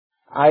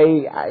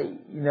This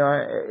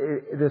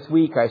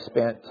week I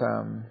spent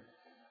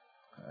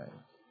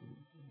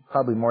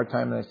probably more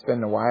time than I spent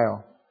in a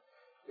while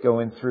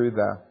going through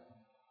the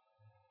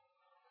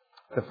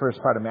first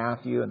part of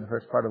Matthew and the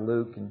first part of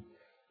Luke,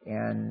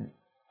 and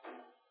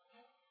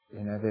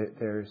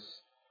there's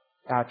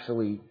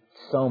actually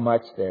so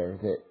much there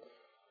that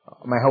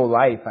my whole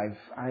life I've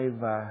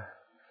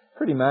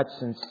pretty much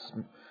since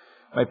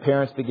my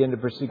parents began to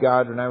pursue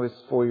God when I was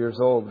 4 years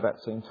old, about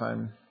the same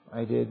time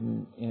I did,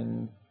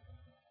 and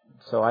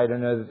so I don't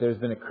know that there's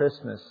been a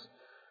Christmas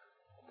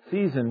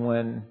season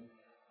when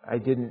I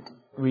didn't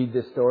read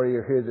this story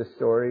or hear this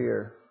story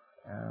or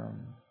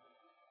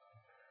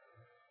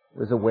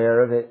was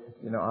aware of it.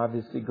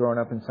 Obviously growing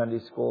up in Sunday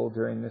school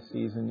during this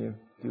season, you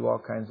do all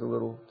kinds of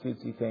little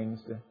cutesy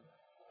things to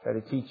try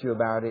to teach you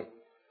about it.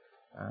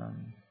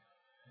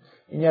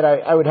 And yet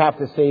I would have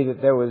to say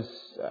that there was,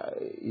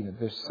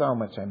 there's so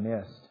much I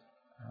missed.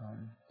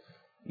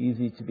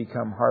 Easy to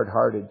become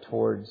hard-hearted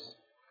towards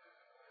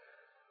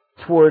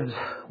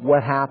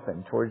what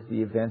happened, towards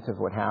the event of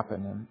what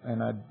happened.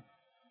 And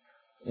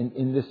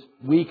in this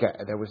week,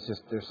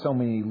 there's so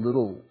many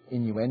little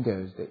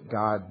innuendos that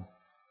God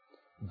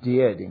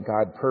did and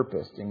God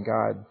purposed and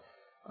God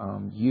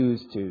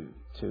used to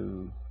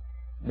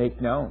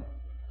make known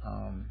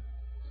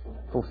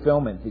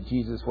fulfillment that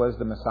Jesus was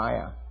the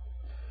Messiah.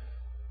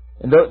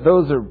 And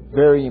those are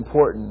very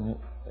important.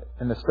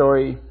 And the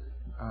story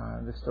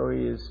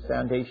is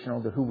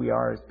foundational to who we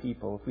are as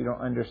people. If we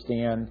don't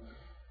understand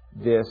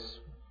this,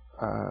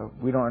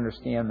 we don't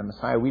understand the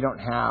Messiah. We don't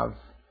have,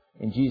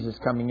 in Jesus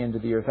coming into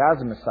the earth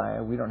as a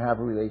Messiah, we don't have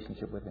a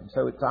relationship with Him.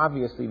 So it's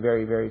obviously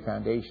very, very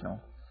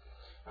foundational.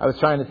 I was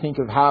trying to think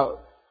of how,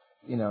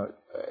 in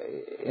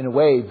a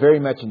way, very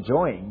much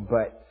enjoying,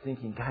 but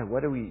thinking, God,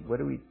 what do we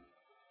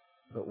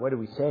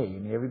say?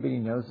 Everybody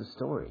knows the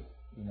story.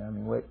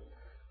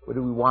 What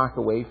do we walk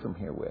away from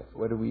here with?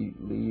 What do we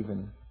leave?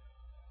 And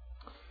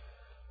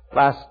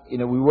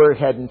we were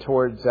heading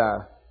towards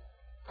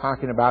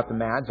talking about the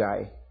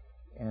Magi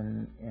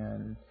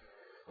and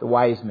the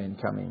wise men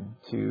coming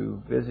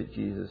to visit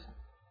Jesus.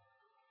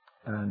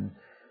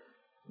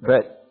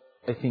 But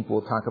I think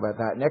we'll talk about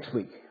that next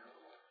week.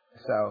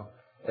 So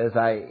as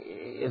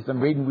I'm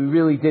reading, we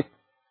really did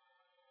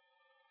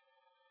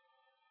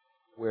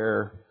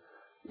where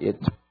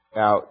it talks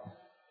about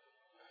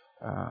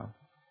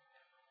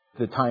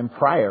the time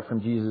prior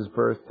from Jesus'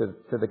 birth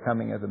to the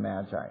coming of the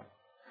Magi.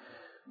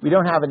 We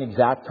don't have an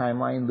exact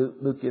timeline.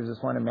 Luke gives us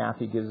one and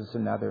Matthew gives us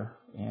another.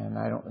 And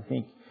I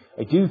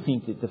do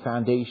think that the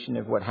foundation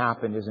of what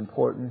happened is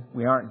important.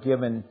 We aren't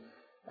given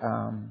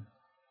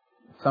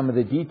some of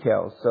the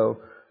details. So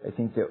I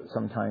think that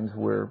sometimes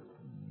we're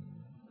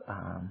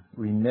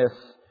remiss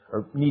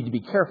or need to be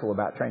careful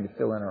about trying to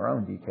fill in our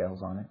own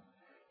details on it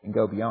and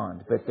go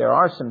beyond. But there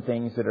are some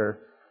things that are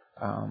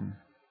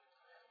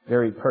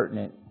very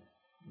pertinent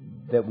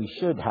that we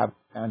should have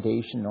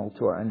foundational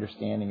to our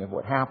understanding of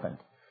what happened.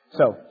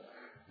 So,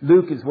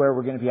 Luke is where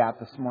we're going to be at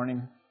this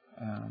morning.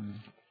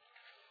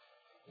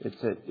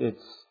 It's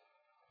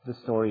the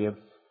story of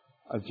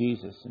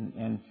Jesus,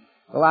 and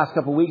the last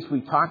couple of weeks we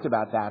talked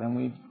about that,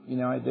 and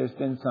there's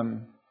been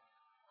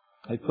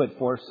I put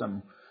forth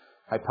some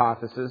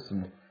hypothesis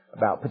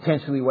about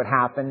potentially what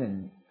happened,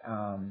 and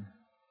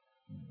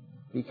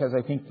because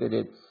I think that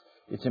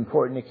it's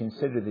important to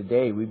consider the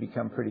day we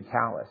become pretty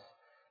callous.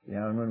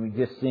 And when we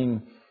just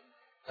sing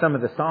some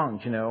of the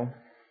songs, we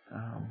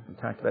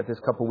talked about this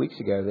a couple of weeks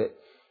ago that,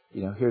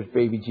 here's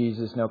baby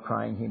Jesus, no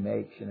crying he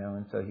makes,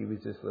 and so he was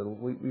just little.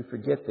 We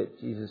forget that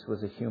Jesus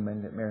was a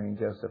human, that Mary and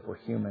Joseph were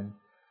human.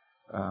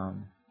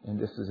 And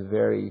this is a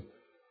very,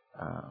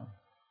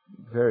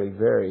 very,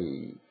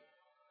 very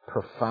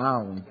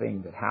profound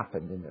thing that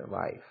happened in their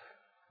life.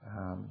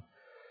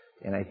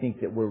 And I think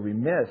that we're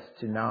remiss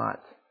to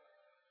not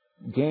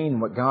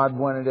gain what God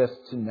wanted us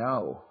to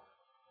know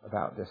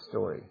about this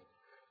story.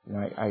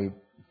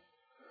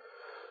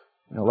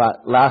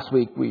 Last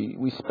week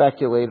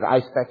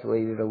I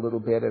speculated a little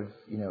bit of,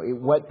 at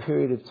what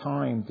period of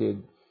time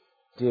did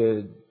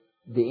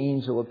the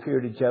angel appear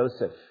to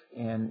Joseph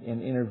and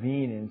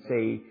intervene and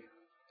say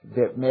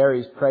that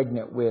Mary's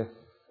pregnant with,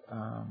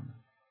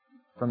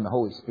 from the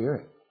Holy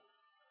Spirit,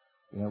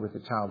 with the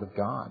child of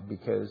God,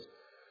 because,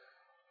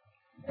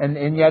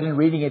 and yet in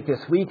reading it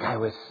this week, I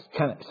was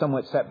kind of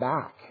somewhat set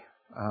back,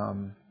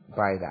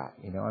 by that.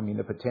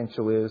 The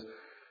potential is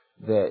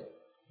that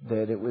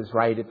it was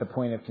right at the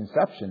point of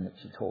conception that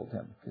she told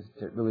him, because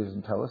it really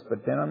doesn't tell us.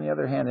 But then on the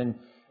other hand,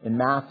 in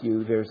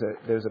Matthew,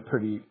 there's a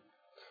pretty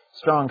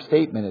strong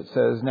statement. It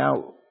says,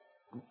 now,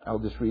 I'll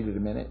just read it a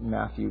minute in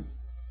Matthew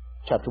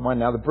chapter 1.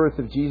 Now the birth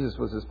of Jesus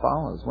was as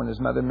follows. When his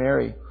mother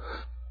Mary,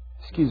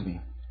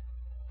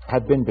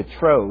 had been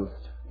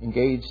betrothed,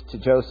 engaged to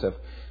Joseph,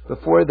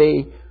 before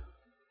they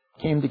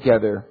came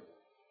together,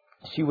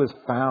 she was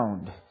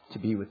found to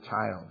be with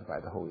child by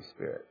the Holy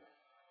Spirit.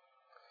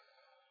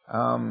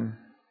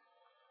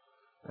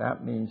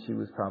 That means she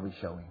was probably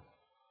showing.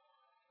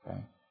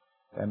 Okay?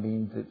 That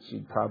means that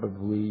she'd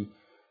probably,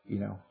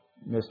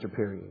 missed her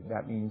period.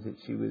 That means that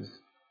she was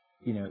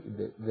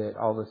that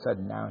all of a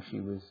sudden now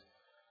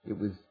it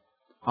was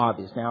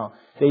obvious. Now,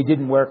 they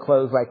didn't wear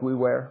clothes like we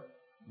wear.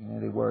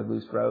 They wore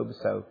loose robes,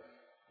 so,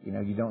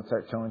 you don't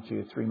start showing to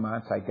you 3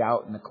 months. I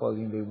doubt in the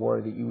clothing they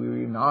wore that you were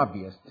even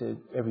obvious to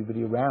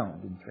everybody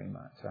around in 3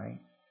 months, right?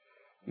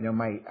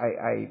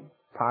 I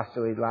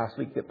postulated last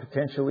week that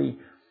potentially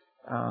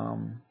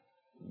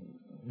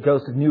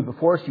Joseph knew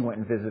before she went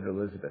and visited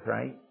Elizabeth,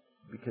 right?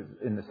 Because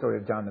in the story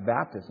of John the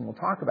Baptist, and we'll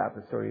talk about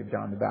the story of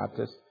John the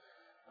Baptist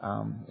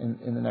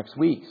in the next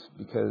weeks,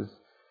 because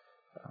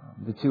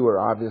the two are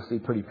obviously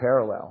pretty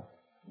parallel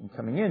in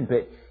coming in.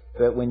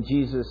 But when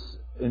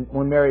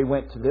when Mary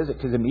went to visit,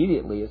 because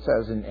immediately it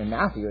says in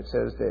Matthew, it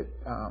says that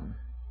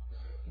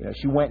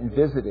she went and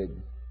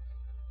visited.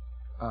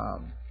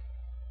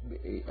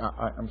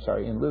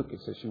 In Luke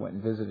it says she went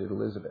and visited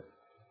Elizabeth.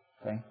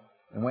 Okay,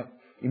 and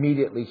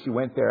immediately she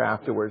went there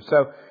afterwards.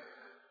 So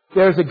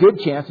there's a good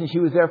chance, and she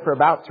was there for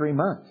about 3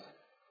 months.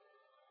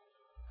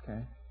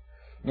 Okay.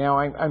 Now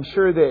I'm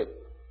sure that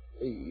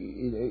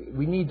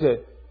we need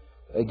to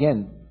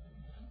again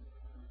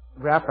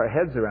wrap our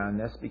heads around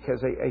this,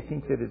 because I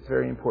think that it's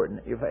very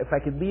important. If I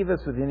could leave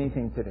us with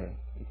anything today,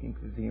 I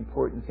think that the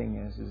important thing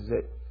is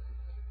that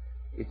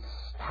it's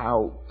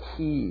how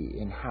key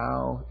and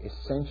how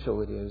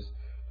essential it is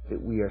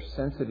that we are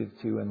sensitive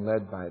to and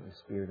led by the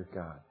Spirit of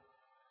God.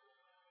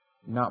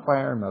 Not by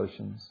our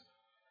emotions,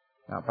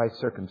 not by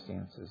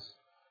circumstances,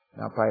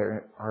 not by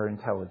our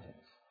intelligence.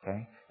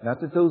 Okay?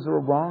 Not that those are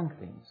wrong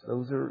things.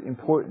 Those are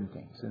important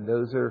things. And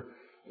those are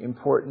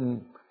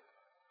important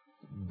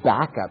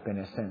backup, in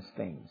a sense,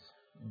 things.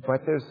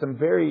 But there's some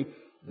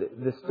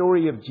the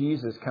story of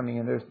Jesus coming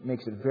in there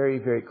makes it very,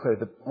 very clear.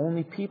 The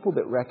only people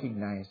that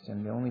recognized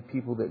Him, the only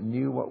people that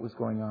knew what was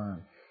going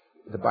on,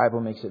 the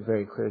Bible makes it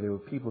very clear, there were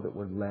people that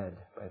were led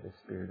by the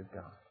Spirit of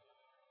God.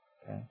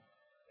 Okay?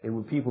 They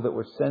were people that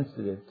were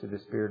sensitive to the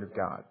Spirit of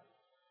God.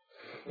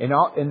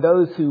 And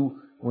those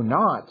who were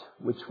not,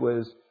 which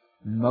was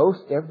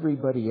most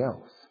everybody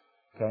else,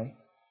 okay,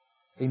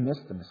 they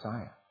missed the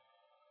Messiah.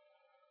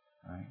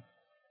 Right?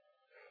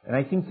 And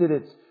I think that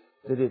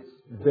it's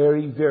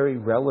very, very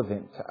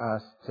relevant to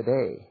us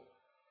today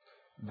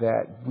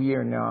that we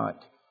are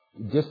not,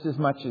 just as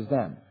much as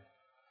them,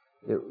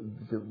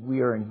 that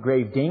we are in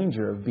grave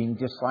danger of being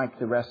just like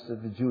the rest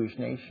of the Jewish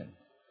nation.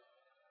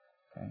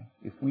 Okay?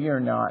 If we are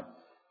not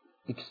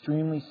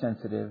extremely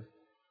sensitive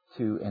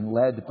to and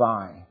led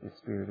by the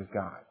Spirit of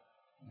God.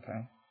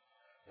 Okay?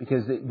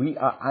 Because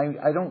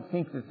I don't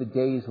think that the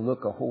days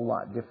look a whole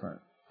lot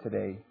different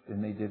today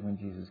than they did when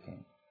Jesus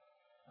came.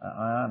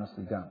 I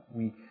honestly don't.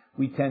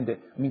 We tend to,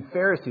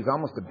 Pharisee is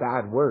almost a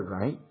bad word,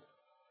 right?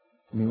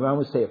 When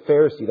I say a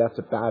Pharisee, that's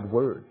a bad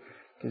word,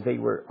 because they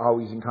were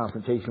always in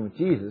confrontation with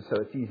Jesus,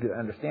 so it's easy to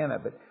understand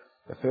that. But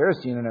the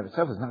Pharisee in and of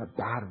itself is not a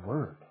bad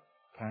word.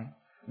 Okay?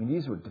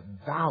 These were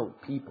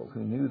devout people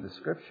who knew the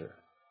Scripture.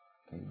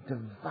 Okay?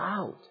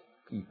 Devout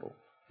people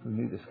who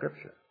knew the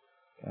Scripture.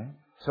 Okay?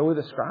 So were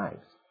the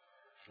scribes.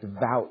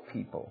 Devout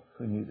people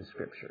who knew the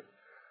Scripture.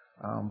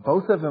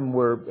 Both of them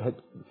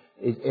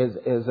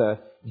as a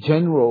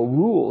general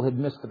rule, had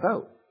missed the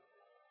boat.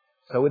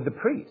 So would the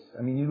priests.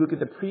 You look at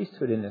the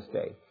priesthood in this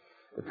day.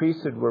 The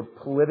priesthood were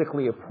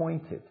politically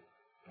appointed.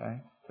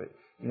 Okay? But,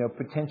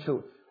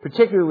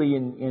 particularly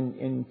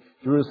in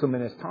Jerusalem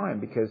in his time,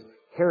 because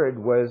Herod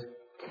was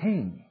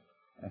king.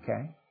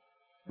 Okay?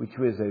 Which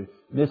was a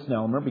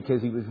misnomer,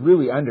 because he was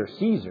really under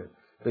Caesar,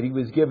 but he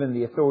was given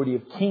the authority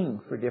of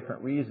king for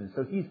different reasons.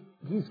 So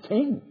he's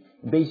king.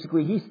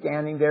 Basically, he's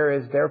standing there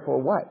as,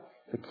 therefore, what?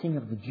 The king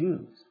of the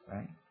Jews,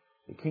 right?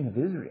 The king of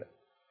Israel.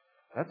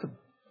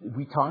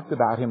 We talked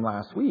about him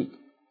last week.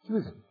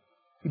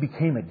 He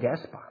became a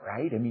despot,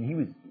 right? He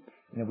was,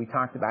 we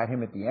talked about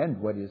him at the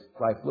end, what his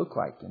life looked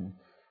like, and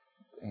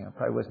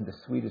probably wasn't the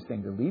sweetest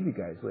thing to leave you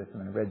guys with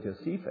when I read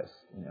Josephus.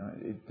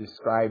 It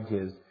described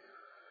his,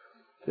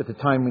 at the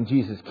time when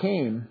Jesus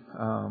came,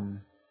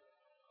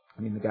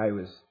 the guy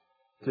was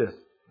just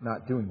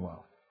not doing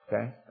well,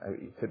 okay?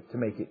 To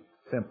make it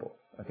simple,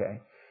 okay?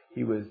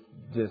 He was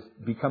just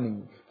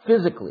becoming,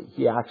 physically,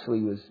 he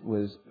actually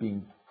was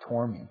being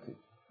tormented,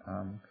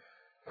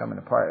 coming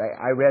apart.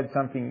 I read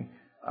something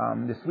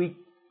this week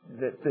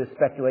that the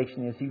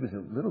speculation is he was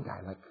a little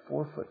guy, like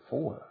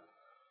 4'4".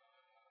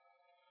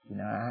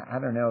 I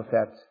don't know if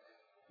that's,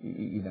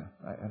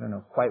 I don't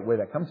know quite where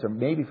that comes from.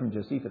 Maybe from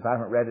Josephus. I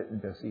haven't read it in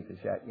Josephus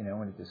yet,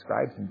 when it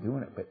describes him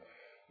doing it. But,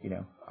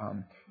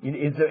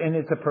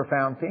 it's a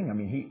profound thing.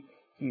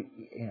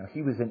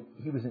 He was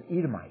an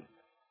Edomite,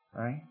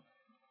 right?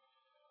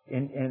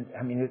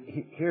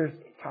 Here's,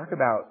 talk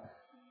about,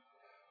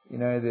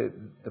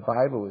 the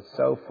Bible is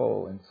so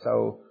full and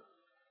so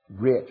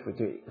rich with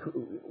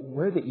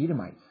where are the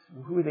Edomites?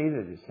 Who are they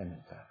the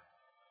descendants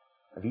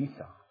of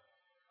Esau?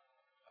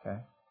 Okay?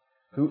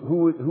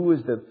 Who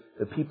was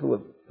the people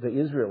of the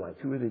Israelites?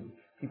 Who were the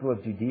people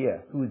of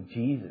Judea? Who was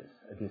Jesus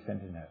a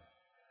descendant of?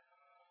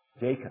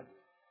 Jacob.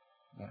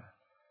 Yeah.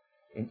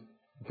 And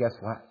guess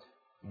what?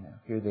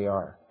 Here they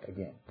are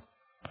again.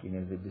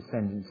 The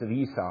descendants of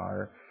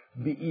Esau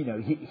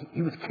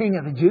he was king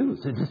of the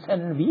Jews, a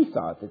descendant of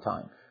Esau at the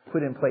time,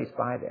 put in place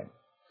by them.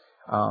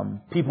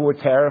 People were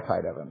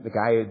terrified of him. The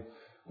guy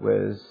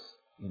was,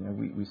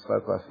 we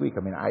spoke last week.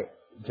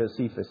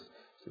 Josephus,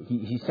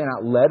 he sent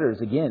out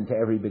letters again to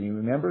everybody.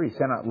 Remember, he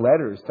sent out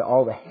letters to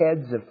all the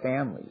heads of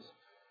families,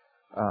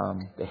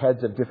 the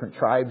heads of different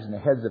tribes and the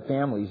heads of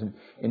families,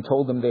 and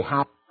told them they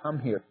had to come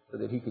here so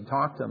that he could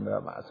talk to them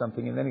about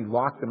something. And then he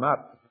locked them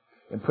up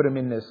and put them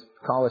in this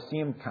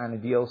Colosseum kind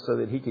of deal so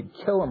that he could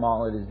kill them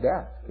all at his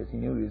death, because he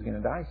knew he was going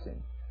to die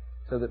soon,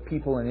 so that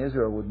people in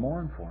Israel would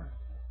mourn for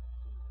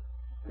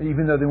him.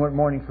 Even though they weren't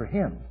mourning for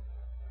him,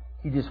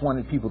 he just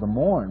wanted people to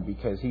mourn,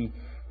 because it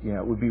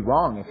would be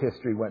wrong if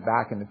history went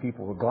back and the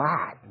people were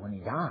glad when he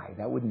died.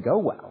 That wouldn't go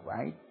well,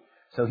 right?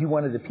 So he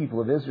wanted the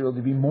people of Israel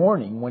to be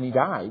mourning when he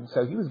died.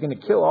 So he was going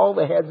to kill all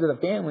the heads of the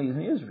families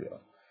in Israel.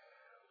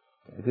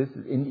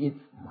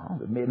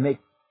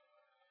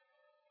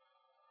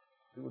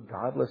 They were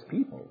godless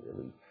people,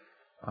 really.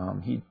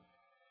 He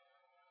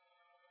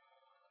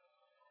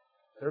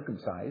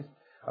circumcised.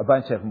 A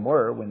bunch of them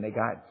were, when they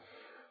got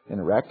in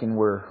a wreck and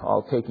were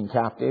all taken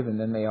captive, and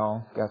then they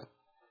all got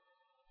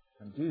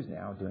some Jews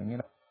now doing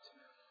it.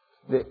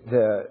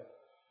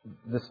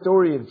 The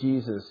story of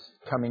Jesus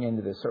coming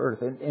into this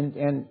earth,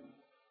 and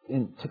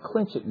to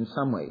clinch it in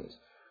some ways,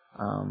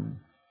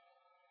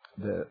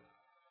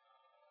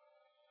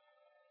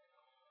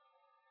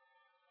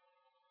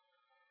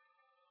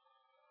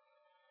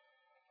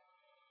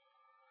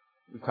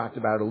 we talked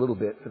about it a little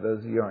bit. For those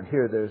of you who aren't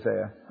here, there's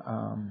a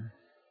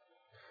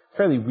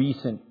fairly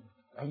recent,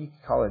 you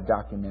could call it a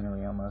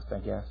documentary almost, I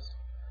guess,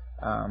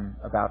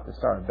 about the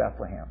Star of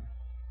Bethlehem.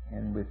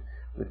 And with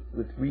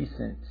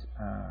recent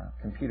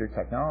computer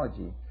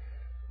technology,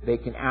 they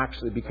can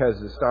actually, because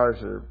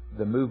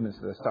the movements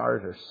of the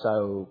stars are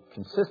so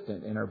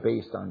consistent and are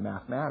based on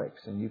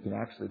mathematics, and you can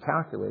actually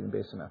calculate them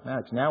based on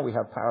mathematics. Now we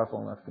have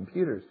powerful enough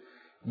computers,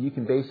 you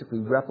can basically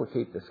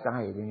replicate the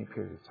sky at any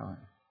period of time.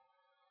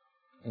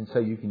 And so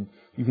you can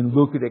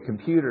look at a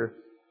computer.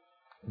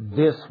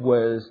 This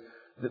was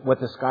what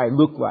the sky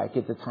looked like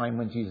at the time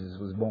when Jesus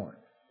was born.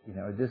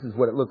 This is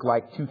what it looked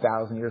like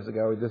 2,000 years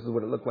ago. This is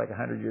what it looked like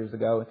 100 years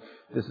ago.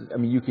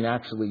 You can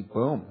actually,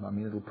 boom.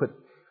 It'll put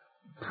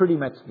pretty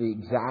much the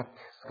exact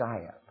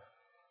sky up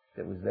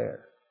that was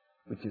there,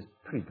 which is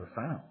pretty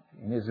profound.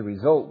 And as a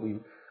result, we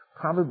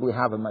probably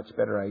have a much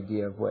better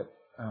idea of what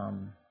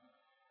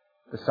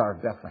the Star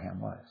of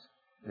Bethlehem was,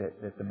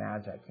 that the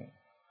Magi came.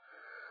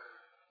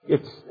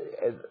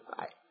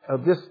 I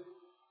just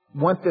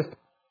want this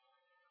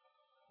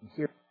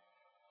here.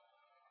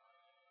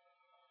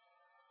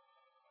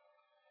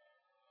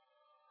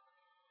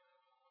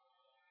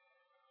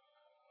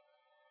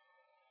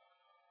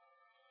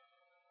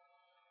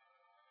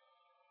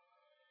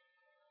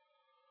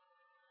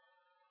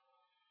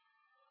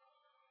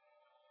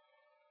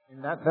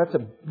 And that's a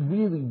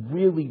really,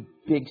 really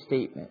big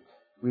statement.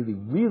 Really,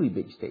 really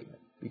big statement.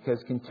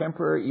 Because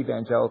contemporary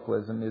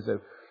evangelicalism is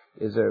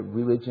a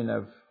religion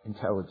of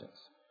intelligence.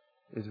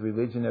 Is a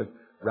religion of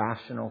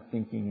rational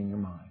thinking in your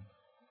mind.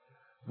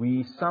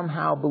 We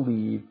somehow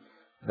believe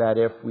that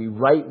if we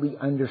rightly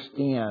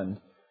understand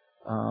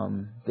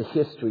the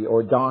history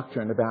or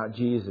doctrine about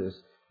Jesus,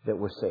 that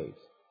we're saved.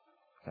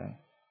 Okay?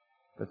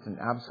 That's an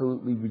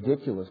absolutely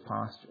ridiculous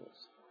postulate.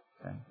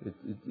 Okay?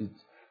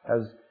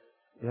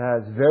 It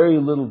has very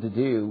little to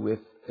do with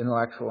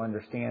intellectual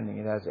understanding.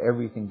 It has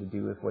everything to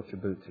do with what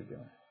your boots are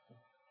doing.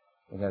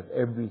 It has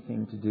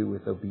everything to do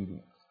with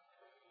obedience.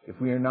 If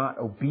we are not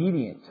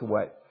obedient to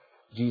what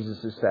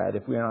Jesus has said,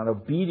 if we are not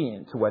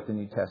obedient to what the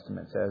New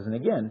Testament says, and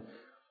again,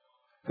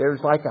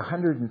 there's like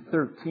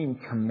 113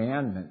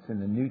 commandments in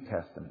the New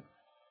Testament.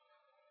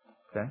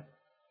 Okay?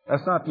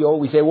 That's not the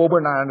old, we say, well, we're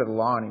not under the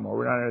law anymore.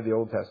 We're not under the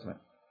Old Testament.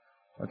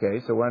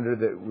 Okay, so we're under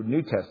the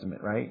New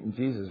Testament, right? And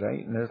Jesus,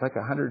 right? And there's like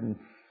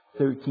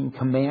 113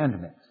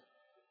 commandments.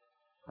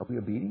 Are we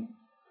obedient?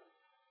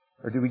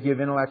 Or do we give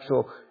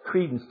intellectual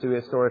credence to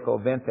a historical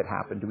event that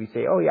happened? Do we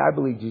say, oh yeah, I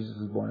believe Jesus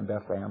was born in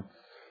Bethlehem,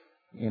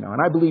 and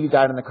I believe He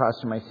died on the cross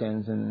for my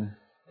sins, and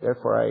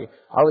therefore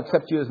I'll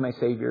accept You as my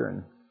Savior.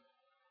 And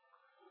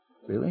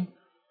really,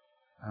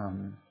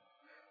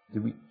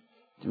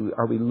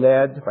 are we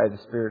led by the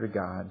Spirit of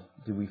God?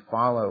 Do we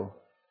follow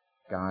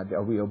God?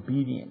 Are we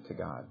obedient to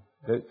God?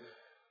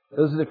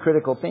 Those are the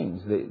critical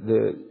things.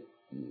 The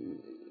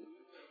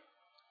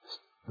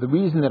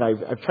reason that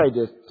I've tried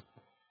to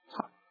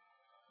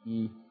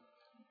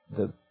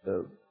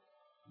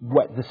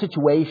the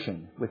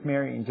situation with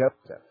Mary and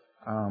Joseph,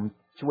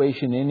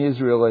 situation in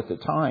Israel at the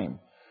time,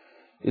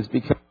 is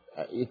because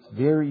it's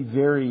very,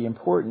 very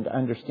important to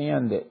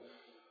understand that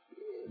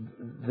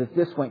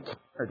this went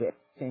counter to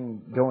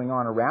everything going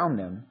on around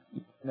them.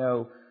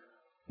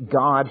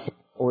 God had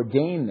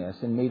ordained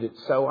this and made it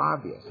so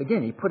obvious.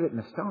 Again, He put it in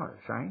the stars,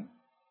 right?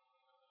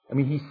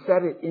 He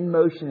set it in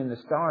motion in the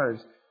stars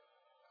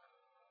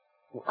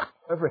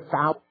over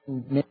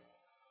 1,000 minutes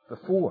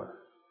before.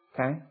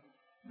 Okay?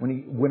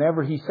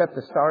 Whenever He set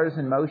the stars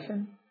in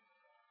motion,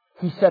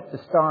 He set the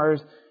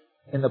stars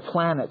and the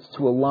planets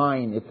to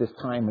align at this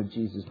time of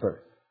Jesus'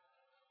 birth.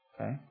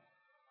 Okay?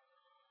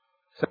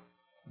 So,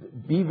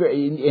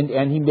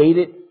 and he made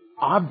it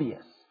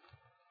obvious.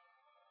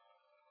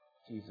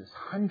 Jesus,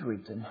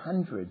 hundreds and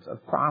hundreds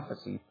of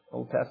prophecies,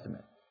 Old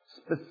Testament,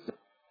 specific,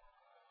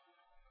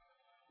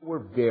 were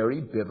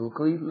very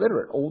biblically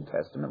literate, Old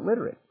Testament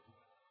literate.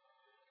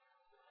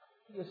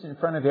 Just in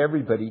front of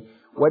everybody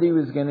what he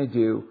was going to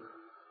do.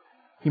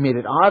 He made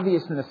it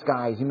obvious in the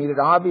skies. He made it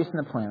obvious in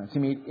the planets. He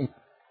made it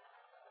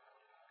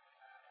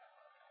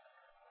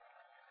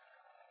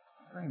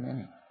very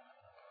many.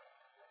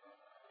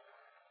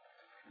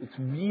 It's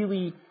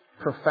really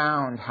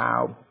profound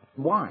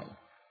why?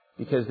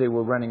 Because they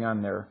were running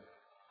on their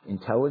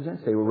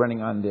intelligence. They were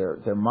running on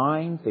their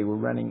minds. They were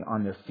running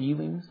on their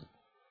feelings.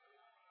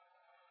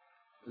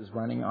 It was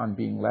running on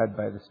being led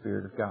by the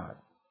Spirit of God.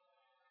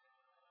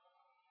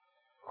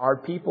 Our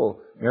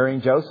people, Mary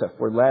and Joseph,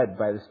 were led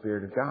by the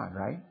Spirit of God,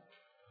 right?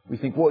 We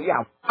think, well,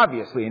 yeah,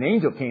 obviously an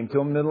angel came to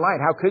him in the light.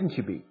 How couldn't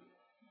you be?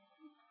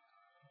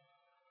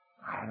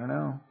 I don't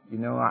know.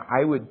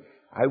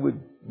 I would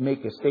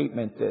make a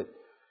statement that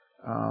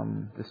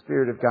the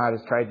Spirit of God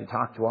has tried to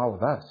talk to all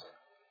of us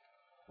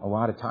a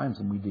lot of times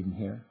and we didn't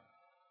hear.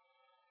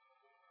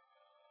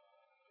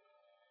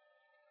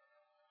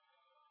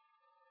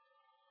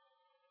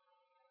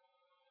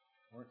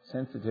 Weren't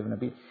sensitive enough.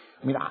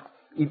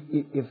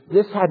 If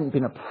this hadn't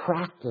been a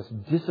practiced,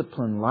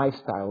 disciplined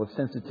lifestyle of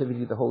sensitivity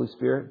to the Holy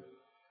Spirit,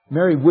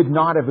 Mary would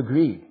not have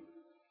agreed.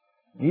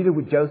 Neither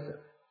would Joseph.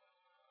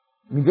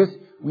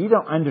 We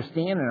don't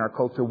understand in our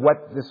culture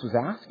what this was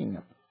asking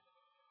them.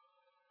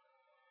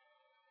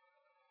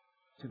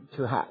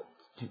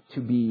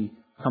 To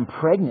become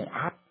pregnant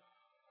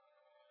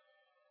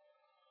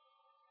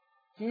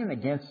sin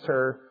against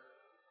her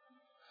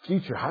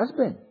future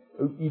husband,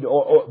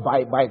 or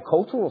by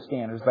cultural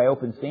standards, by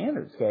open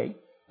standards. Okay,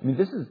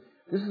 this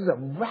is a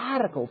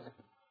radical thing.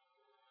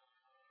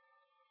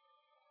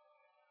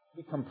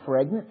 Become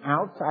pregnant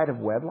outside of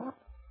wedlock.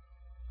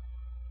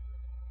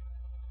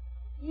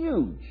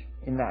 Huge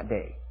in that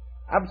day.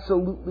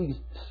 Absolutely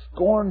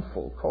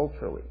scornful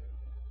culturally.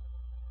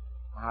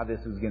 How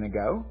this was going to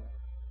go,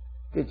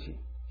 did she?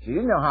 She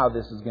didn't know how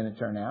this was going to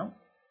turn out.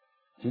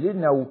 She didn't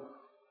know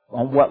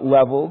on what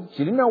level.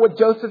 She didn't know what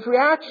Joseph's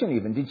reaction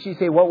even. Did she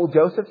say, what will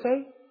Joseph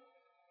say?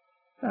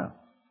 No,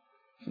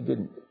 she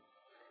didn't.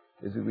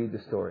 As we read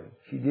the story,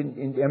 she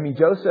didn't.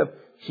 Joseph,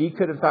 she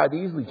could have thought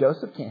easily,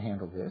 Joseph can't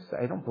handle this.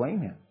 I don't blame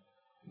him.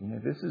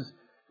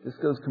 This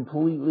goes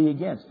completely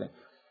against it.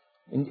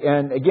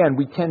 And again,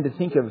 we tend to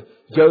think of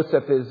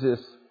Joseph as this.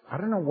 I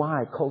don't know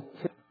why cult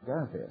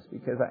does this,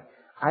 because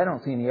I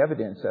don't see any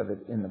evidence of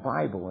it in the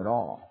Bible at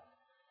all.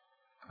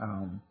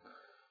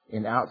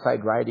 In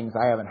outside writings,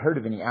 I haven't heard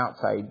of any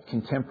outside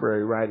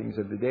contemporary writings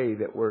of the day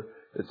that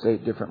say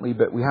it differently,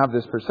 but we have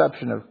this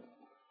perception of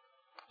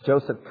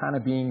Joseph kind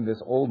of being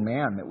this old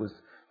man that was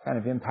kind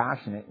of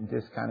impassionate and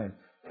just kind of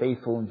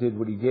faithful and did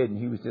what he did, and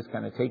he was just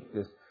going to take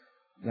this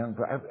young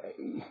bride.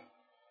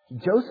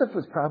 Joseph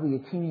was probably a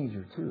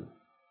teenager too.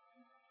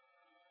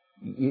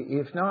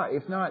 If not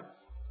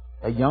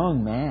a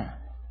young man.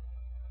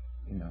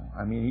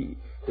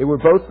 They were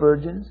both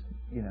virgins,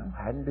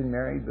 hadn't been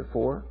married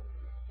before.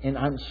 And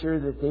I'm sure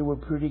that they were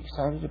pretty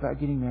excited about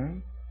getting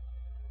married.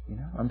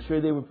 I'm sure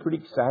they were pretty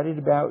excited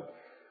about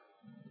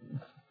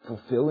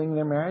fulfilling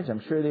their marriage.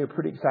 I'm sure they were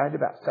pretty excited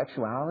about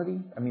sexuality.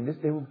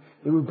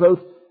 They were both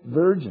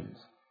virgins.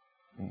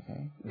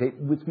 Okay?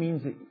 Which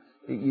means that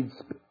you'd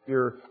spend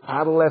your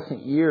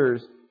adolescent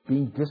years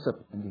being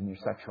disciplined in your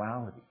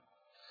sexuality.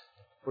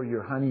 For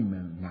your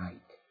honeymoon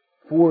night.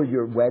 For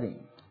your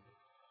wedding.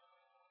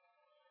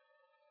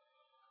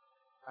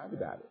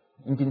 About it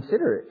and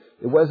consider it.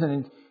 It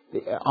wasn't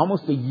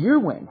almost a year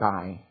went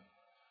by.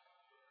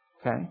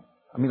 Okay,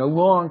 a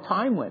long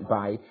time went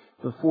by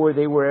before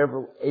they were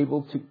ever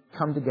able to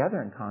come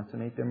together and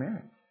consummate their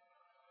marriage.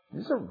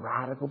 This is a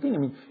radical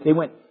thing. They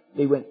went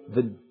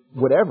the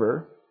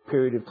whatever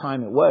period of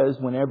time it was,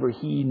 whenever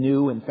he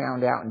knew and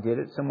found out and did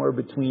it, somewhere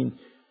between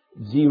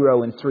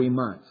 0 and 3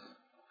 months.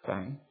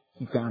 Okay,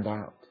 he found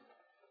out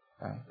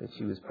that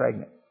she was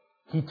pregnant.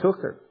 He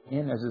took her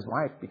in as his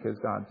wife because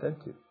God said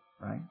to.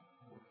 Right?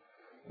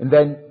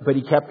 But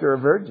he kept her a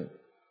virgin.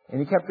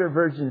 And he kept her a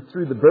virgin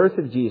through the birth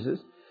of Jesus,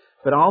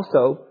 but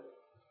also,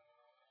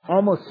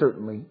 almost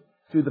certainly,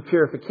 through the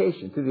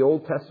purification, through the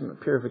Old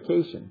Testament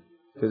purification.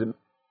 Because it's a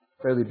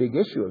fairly big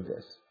issue of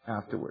this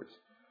afterwards.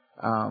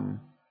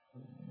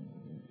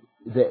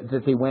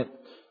 That they went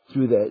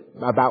through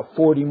about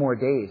 40 more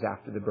days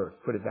after the birth,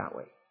 put it that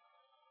way.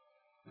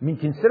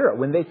 Consider it.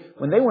 When they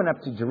went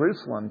up to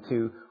Jerusalem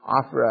to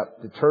offer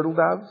up the turtle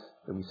doves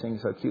that we sing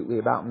so cutely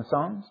about in the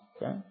Psalms,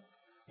 okay?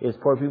 As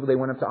poor people, they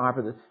went up to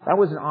offer this. That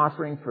was an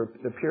offering for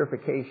the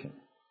purification.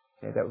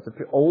 Okay? That was the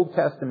Old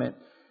Testament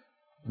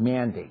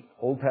mandate,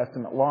 Old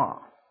Testament law.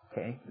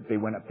 Okay? They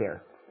went up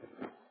there.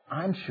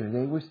 I'm sure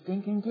they were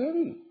stinking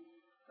giddy,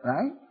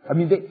 right?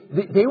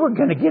 They were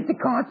going to get to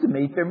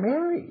consummate their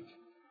marriage.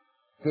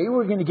 They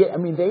were going to get.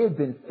 They had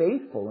been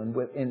faithful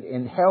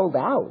and held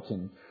out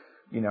and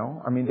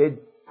I mean,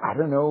 I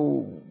don't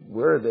know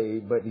where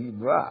but he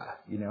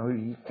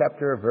kept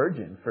her a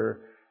virgin for,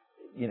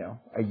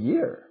 a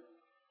year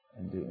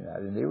and doing that.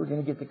 And they were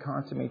going to get to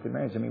consummate the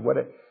marriage. I mean, what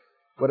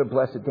a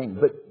blessed thing.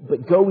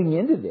 But going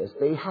into this,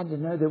 they had to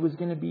know there was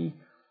going to be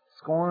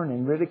scorn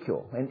and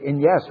ridicule.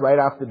 And yes, right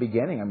off the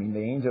beginning, I mean, the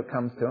angel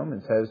comes to him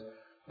and says,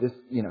 this,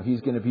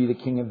 he's going to be the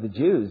king of the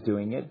Jews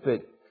doing it.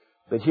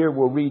 But here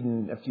we'll read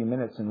in a few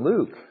minutes in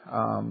Luke,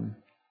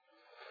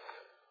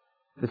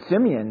 the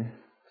Simeon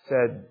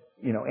said,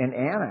 and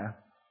Anna,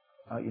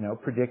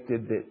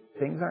 predicted that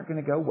things aren't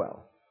going to go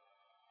well.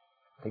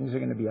 Things are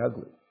going to be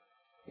ugly.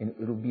 And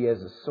it'll be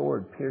as a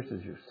sword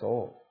pierces your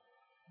soul.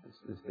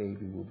 This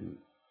baby will be.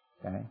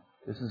 Okay?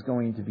 This is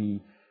going to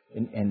be,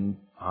 and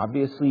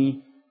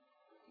obviously,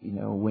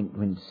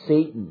 when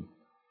Satan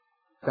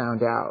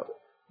found out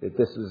that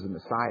this was the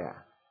Messiah,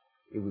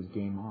 it was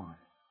game on.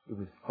 It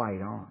was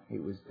fight on.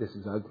 This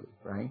is ugly,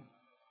 right?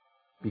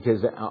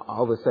 Because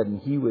all of a sudden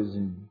he was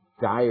in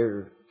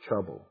dire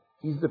trouble.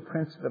 He's the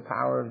prince of the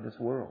power of this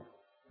world,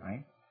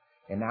 right?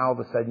 And now all of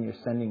a sudden you're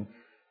sending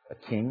a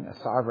king, a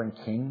sovereign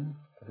king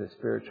of the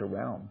spiritual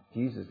realm,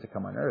 Jesus, to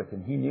come on earth.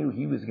 And he knew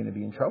he was going to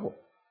be in trouble.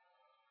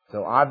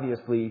 So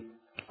obviously,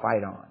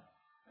 fight on,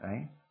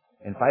 right?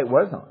 And fight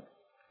was on.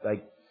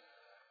 Like,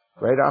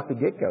 right off the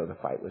get-go, the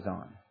fight was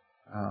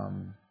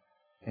on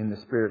in the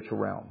spiritual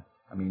realm.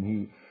 I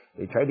mean,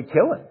 they tried to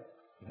kill him.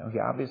 He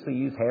obviously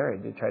used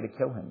Herod to try to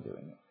kill him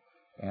doing it.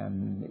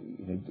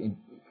 And,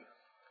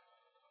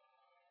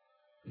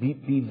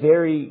 be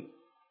very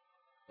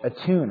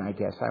attuned, I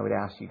guess I would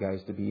ask you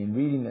guys to be in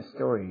reading this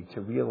story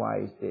to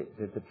realize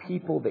that the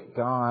people that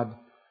God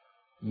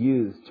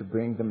used to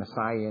bring the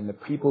Messiah in, the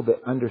people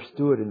that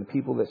understood and the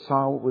people that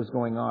saw what was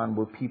going on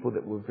were people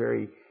that were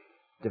very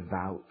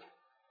devout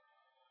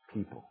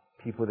people.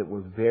 People that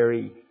were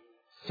very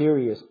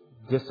serious,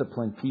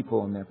 disciplined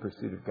people in their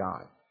pursuit of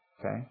God.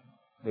 Okay?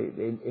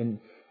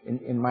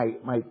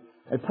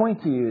 My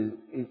point to you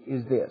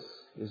is this,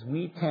 is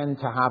we tend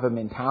to have a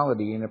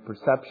mentality and a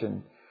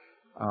perception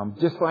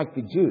just like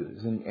the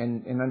Jews,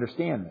 and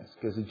understand this,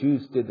 because the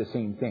Jews did the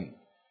same thing.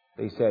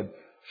 They said,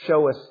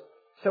 show us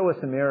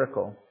a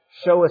miracle,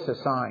 show us a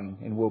sign,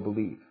 and we'll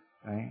believe.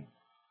 Right?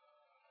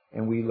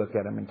 And we look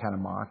at them and kind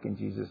of mock, and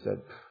Jesus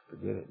said,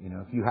 forget it.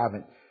 If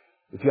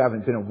you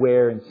haven't been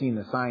aware and seen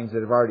the signs that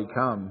have already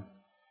come,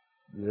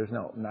 there's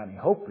not any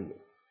hope for you.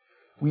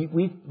 We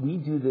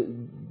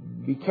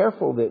be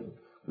careful that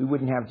we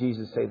wouldn't have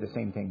Jesus say the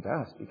same thing to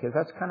us, because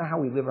that's kind of how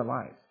we live our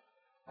lives.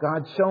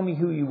 God, show me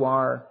who you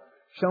are.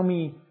 Show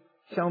me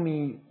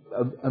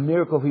a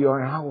miracle of who you are,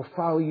 and I will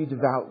follow you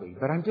devoutly.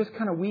 But I'm just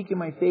kind of weak in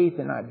my faith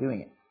and not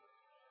doing it.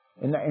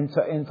 And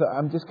so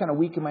I'm just kind of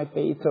weak in my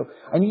faith. So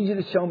I need you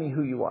to show me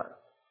who you are,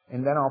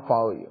 and then I'll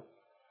follow you.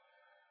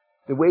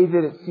 The way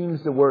that it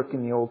seems to work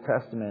in the Old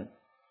Testament,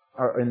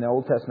 or in the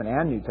Old Testament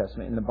and New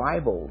Testament, in the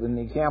Bible, in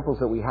the examples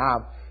that we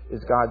have,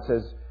 is God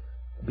says,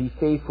 be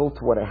faithful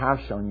to what I have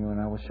shown you,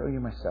 and I will show you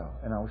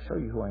myself, and I will show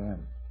you who I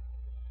am.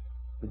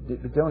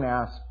 But don't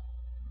ask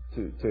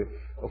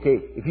okay,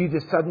 if you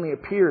just suddenly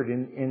appeared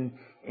and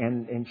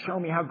show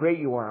me how great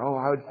you are,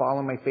 I would fall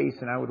on my face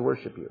and I would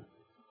worship you.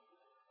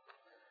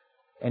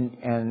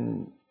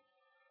 And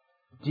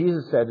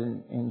Jesus said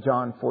in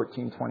John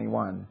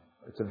 14:21,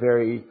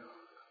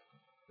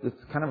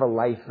 it's kind of a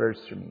life verse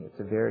for me. It's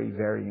a very,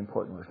 very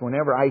important verse.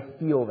 Whenever I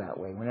feel that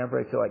way, whenever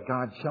I feel like,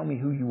 God, show me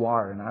who you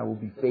are, and I will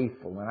be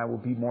faithful, and I will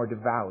be more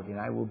devout, and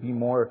I will be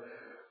more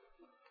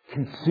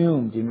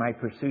consumed in my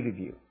pursuit of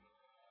you.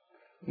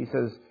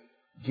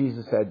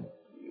 Jesus said,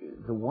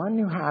 the one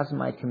who has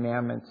my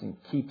commandments and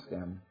keeps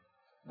them,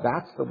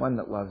 that's the one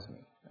that loves me.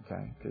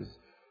 Okay? Because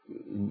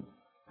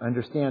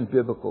understand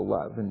biblical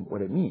love and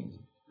what it means.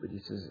 But he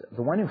says,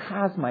 the one who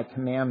has my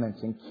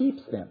commandments and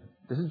keeps them.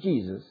 This is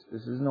Jesus.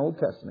 This is an Old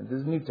Testament.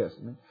 This is New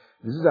Testament.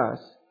 This is us.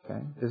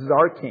 Okay? This is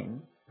our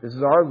King. This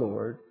is our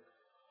Lord.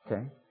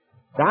 Okay?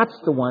 That's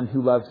the one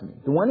who loves me.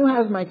 The one who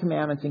has my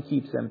commandments and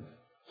keeps them,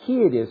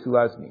 he it is who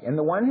loves me. And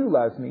the one who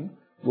loves me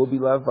will be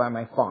loved by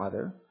my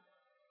Father,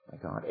 my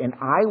God. And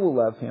I will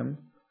love him.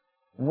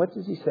 And what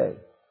does he say?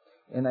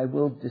 And I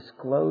will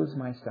disclose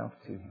myself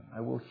to him.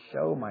 I will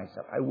show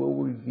myself. I will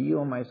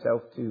reveal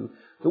myself to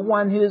the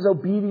one who is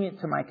obedient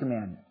to my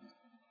commandments.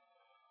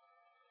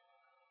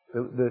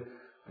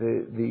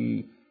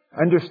 The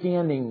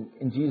understanding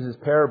in Jesus'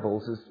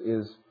 parables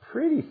is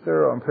pretty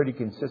thorough and pretty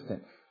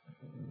consistent.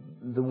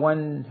 The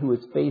one who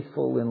is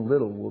faithful in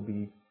little will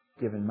be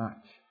given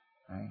much.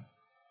 Right?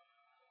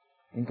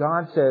 And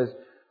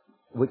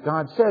what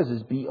God says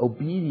is be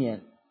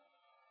obedient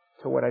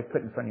to what I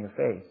put in front of your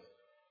face.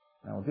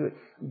 And I will do it.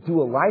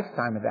 Do a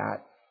lifetime of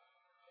that,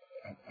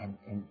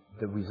 and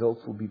the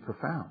results will be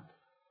profound.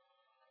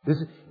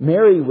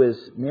 Mary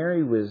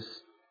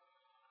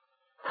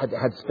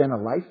had spent a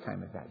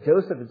lifetime of that.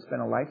 Joseph had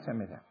spent a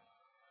lifetime of that.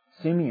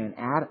 Simeon,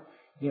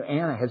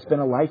 Anna had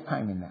spent a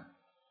lifetime in that.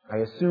 I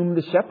assume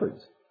the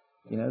shepherds.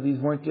 These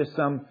weren't just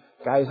some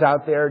guys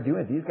out there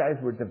doing it. These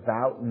guys were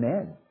devout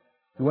men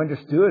who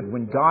understood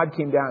when God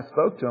came down and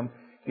spoke to them.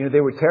 They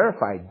were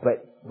terrified,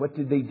 but what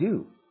did they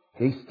do?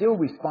 They still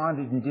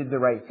responded and did the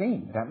right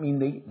thing. That means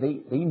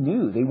they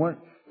knew. They weren't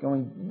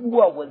going,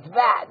 what was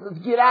that? Let's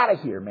get out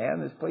of here,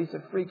 man. This place is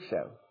a freak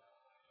show.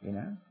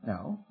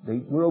 No. They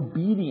were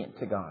obedient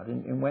to God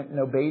and went and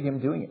obeyed Him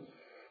doing it.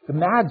 The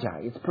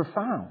Magi, it's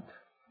profound.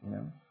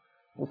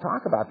 We'll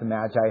talk about the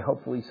Magi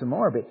hopefully some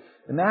more, but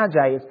the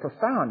Magi is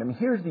profound. I mean,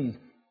 here's these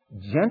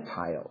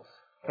Gentiles,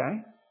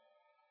 okay?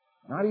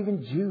 Not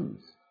even Jews.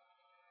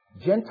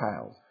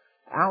 Gentiles.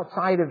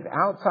 Outside of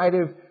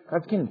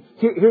God's kingdom.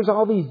 Here's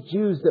all these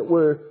Jews that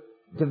were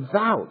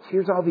devout.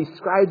 Here's all these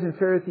scribes and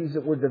Pharisees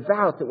that were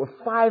devout, that were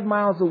 5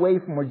 miles away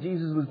from where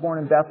Jesus was born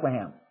in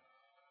Bethlehem.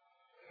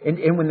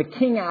 And when the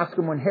king asked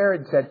him, when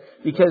Herod said,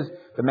 because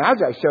the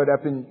Magi showed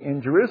up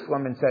in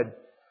Jerusalem and said,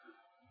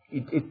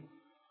 it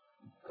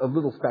a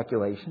little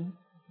speculation,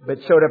 but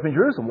showed up in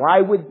Jerusalem.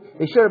 Why would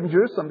they show up in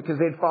Jerusalem? Because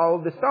they'd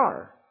followed the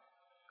star.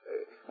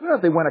 I don't know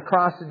if they went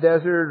across the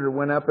desert or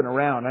went up and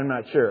around. I'm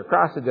not sure.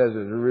 Across the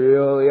desert is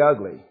really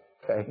ugly.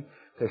 Okay,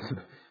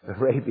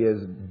 Arabia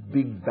is a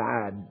big,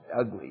 bad,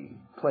 ugly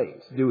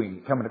place.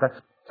 Coming across.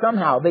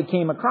 Somehow they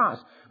came across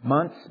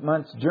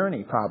months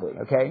journey probably.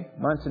 Okay,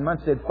 months and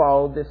months they'd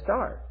followed this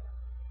star,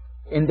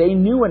 and they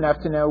knew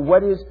enough to know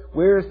where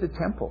is the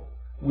temple,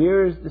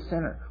 where is the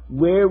center,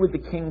 where would the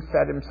king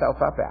set himself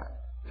up at?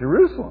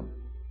 Jerusalem.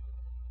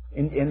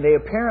 And they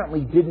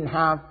apparently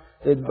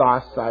they'd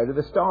lost sight of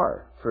the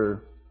star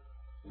for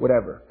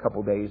whatever, a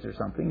couple days or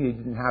something. They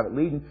didn't have it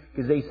leading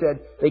because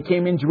they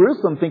came in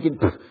Jerusalem thinking,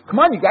 come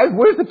on, you guys,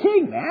 where's the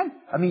king, man?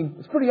 I mean,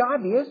 it's pretty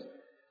obvious.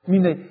 I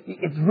mean,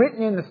 it's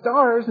written in the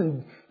stars,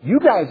 and you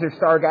guys are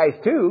star guys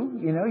too.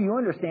 You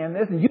understand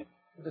this, and you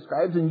the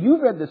scribes, and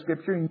you've read the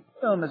scripture, and you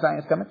know the Messiah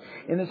is coming.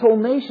 And this whole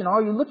nation,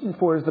 all you're looking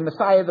for is the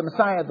Messiah, the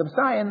Messiah, the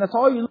Messiah, and that's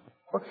all you're looking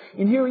for.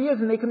 And here he is,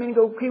 and they come in and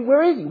go, okay,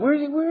 where is he? Where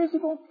is he? Where is he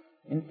going?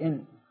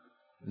 And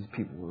these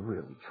people were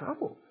really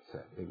troubled.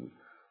 They were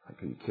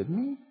like, are you kidding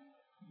me?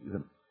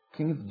 The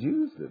King of the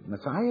Jews, the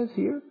Messiah is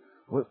here?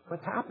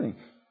 What's happening?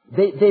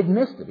 They'd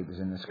missed it. It was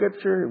in the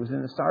scripture. It was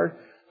in the stars.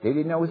 They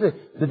didn't know it was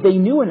it. But they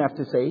knew enough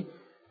to say,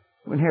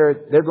 when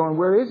Herod, they're going,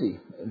 where is he?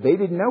 They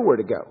didn't know where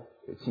to go,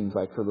 it seems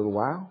like, for a little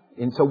while.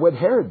 And so what did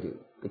Herod do?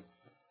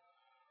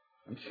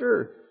 I'm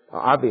sure,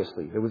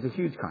 obviously, there was a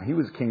huge con. He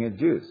was king of the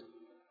Jews.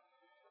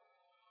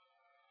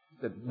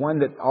 The one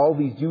that all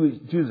these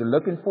Jews are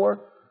looking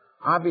for,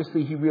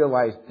 obviously he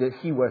realized that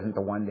he wasn't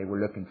the one they were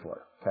looking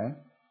for. Okay?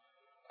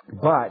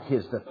 But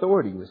his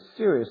authority was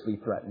seriously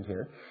threatened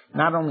here.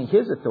 Not only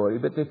his authority,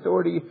 but the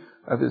authority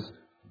of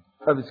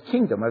his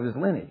kingdom, of his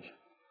lineage.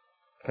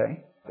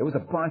 Okay? There was a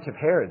bunch of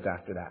Herods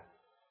after that.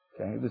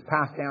 Okay? It was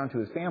passed down to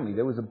his family.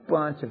 There was a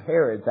bunch of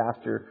Herods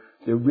after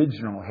the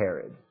original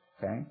Herod.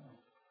 Okay?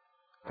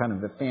 Kind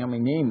of the family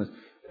name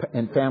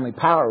and family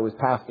power was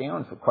passed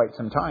down for quite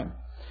some time.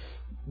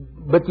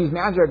 But these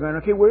Magi are going,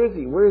 okay, where is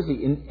he? Where is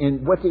he?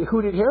 And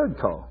who did Herod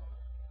call?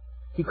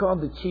 He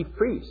called the chief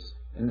priests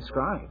and the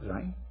scribes,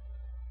 right?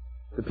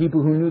 The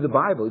people who knew the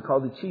Bible. He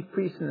called the chief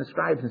priests and the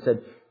scribes and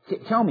said,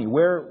 tell me,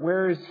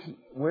 where is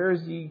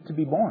he to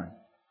be born?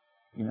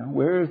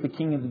 Where is the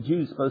King of the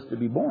Jews supposed to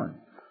be born?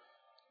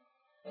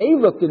 They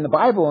looked in the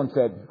Bible and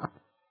said,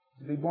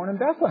 to be born in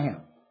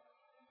Bethlehem.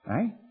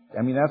 Right?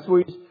 I mean, that's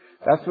where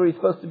he's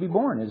supposed to be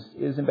born,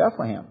 is in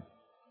Bethlehem.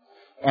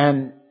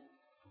 And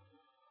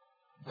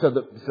so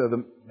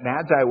the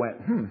Magi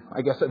went,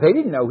 I guess they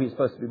didn't know he was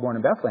supposed to be born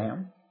in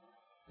Bethlehem.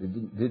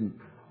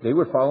 They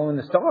were following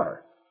the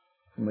star,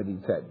 from what he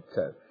said.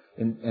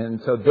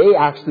 And so they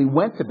actually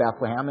went to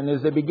Bethlehem, and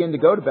as they began to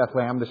go to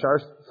Bethlehem, the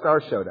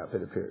star showed up,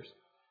 it appears.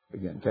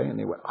 Again, okay? And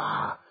they went,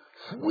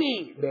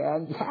 sweet,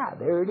 man. Yeah,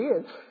 there it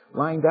is.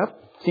 Lined up.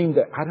 Seemed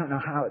that, I don't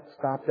know how it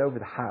stopped over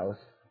the house.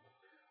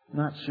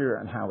 Not sure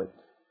on how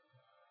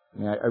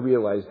I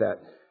realize that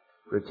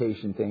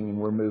rotation thing, and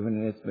we're moving,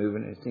 and it's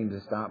moving, and it seems to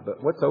stop.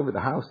 But what's over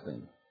the house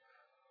thing?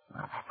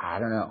 I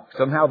don't know.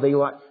 Somehow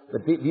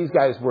but these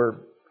guys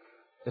were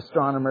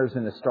astronomers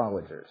and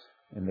astrologers,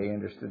 and they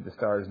understood the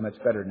stars much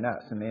better than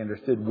us, and they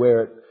understood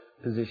where it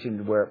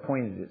positioned, where it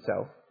pointed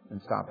itself,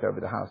 and stopped over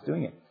the house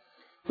doing it.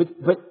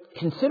 But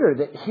consider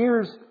that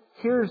here's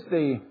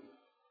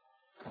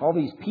all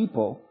these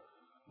people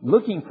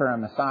looking for a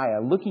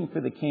Messiah, looking for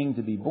the King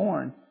to be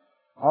born.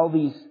 All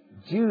these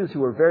Jews who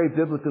were very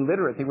biblically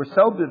literate. They were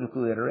so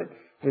biblically literate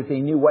that they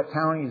knew what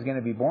town he was going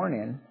to be born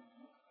in,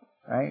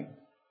 right?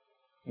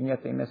 And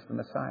yet they missed the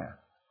Messiah.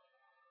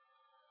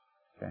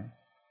 Okay?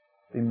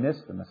 They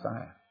missed the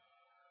Messiah.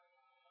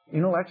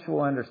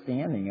 Intellectual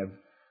understanding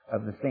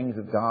of the things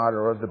of God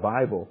or of the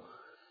Bible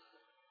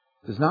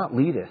does not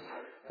lead us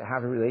to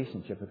have a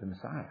relationship with the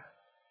Messiah.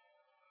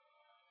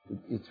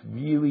 It's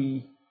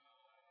really,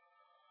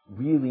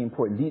 really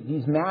important.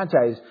 These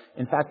Magi,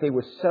 in fact, they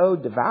were so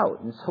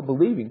devout and so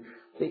believing,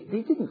 they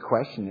didn't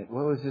question it.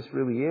 Well, is this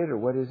really it, or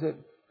what is it?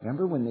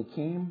 Remember when they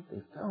came?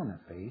 They fell on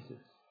their faces.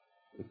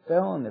 They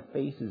fell on their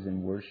faces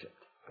and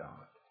worshipped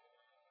God.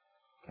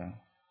 Okay?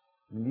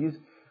 And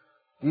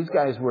these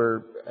guys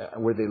were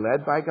they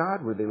led by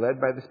God? Were they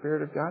led by the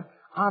Spirit of God?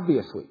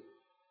 Obviously.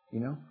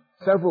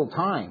 Several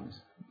times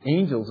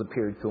angels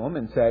appeared to them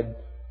and said,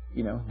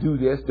 do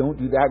this, don't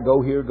do that,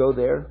 go here, go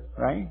there,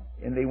 right?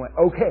 And they went,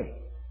 okay.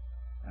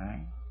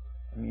 Right?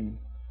 I mean,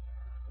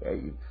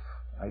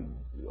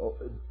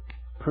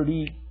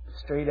 pretty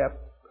straight up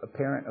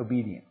apparent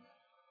obedience,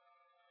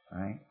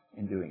 right?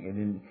 In doing it.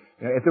 And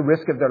at the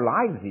risk of their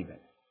lives even,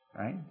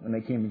 right? When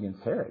they came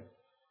against Herod.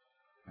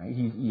 Right?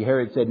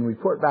 Herod said, and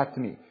report back to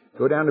me.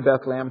 Go down to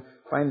Bethlehem,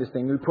 find this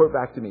thing, report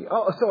back to me.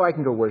 Oh, so I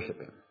can go worship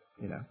him,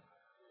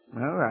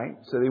 All right.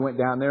 So they went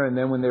down there, and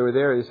then when they were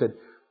there, they said,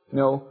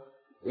 no.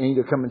 The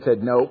angel come and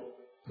said, no,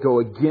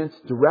 go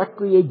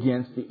directly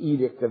against the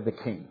edict of the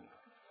king.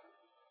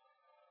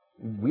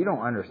 We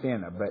don't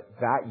understand that, but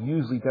that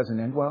usually doesn't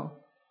end well.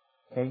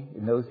 Okay,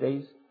 in those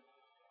days.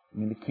 I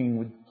mean, the king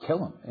would kill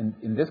him.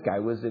 And this guy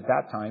was, at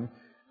that time,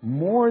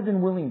 more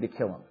than willing to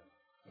kill him.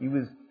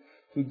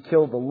 He'd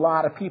killed a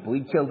lot of people.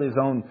 He'd killed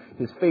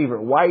his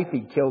favorite wife.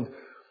 He'd killed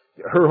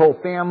her whole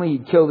family.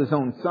 He'd killed his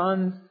own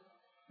sons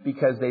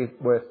because they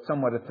were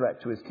somewhat a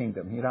threat to his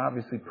kingdom. He'd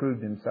obviously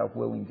proved himself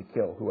willing to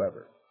kill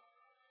whoever.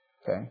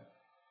 Okay?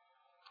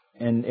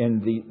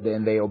 And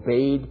they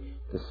obeyed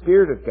the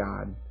Spirit of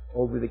God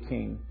over the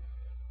king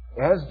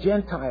as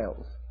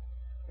Gentiles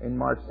and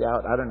marched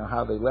out. I don't know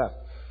how they left.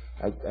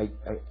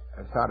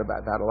 I've thought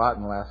about that a lot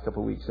in the last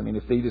couple of weeks. I mean,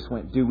 if they just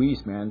went due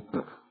east, man,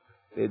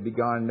 they'd be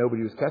gone.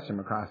 Nobody was catching them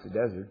across the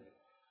desert.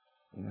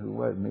 Who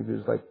was? Maybe it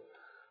was like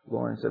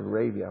Lawrence of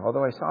Arabia.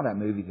 Although I saw that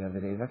movie the other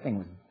day. That thing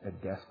was a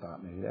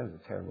despot movie. That was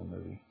a terrible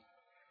movie.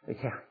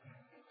 It's a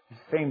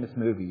famous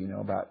movie,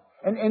 about...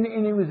 And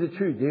it was a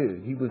true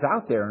dude. He was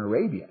out there in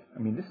Arabia. I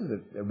mean, this is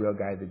a real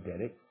guy that did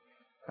it.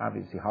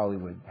 Obviously,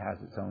 Hollywood has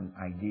its own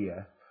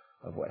idea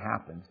of what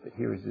happens. But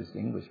here is this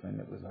Englishman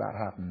that was about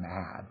half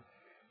mad,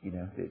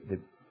 that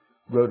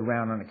rode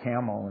around on a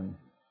camel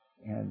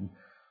and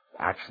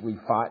actually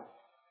fought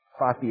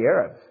the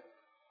Arabs,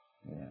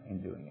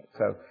 in doing it.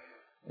 So,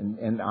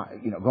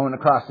 going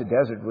across the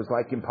desert was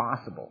like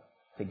impossible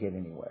to get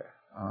anywhere.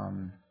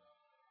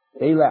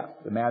 They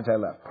left. The Magi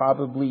left.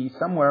 Probably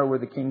somewhere where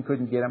the king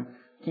couldn't get them.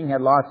 The king had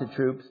lots of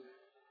troops.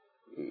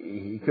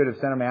 He could have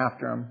sent them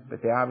after them,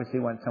 but they obviously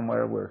went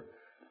somewhere where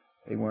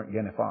they weren't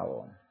going to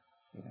follow him.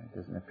 It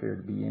doesn't appear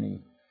to be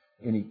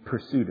any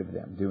pursuit of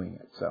them doing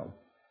it.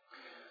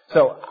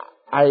 So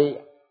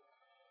I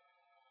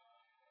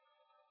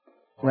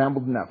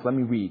rambled enough. Let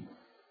me read.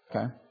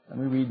 Okay? Let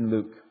me read in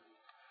Luke.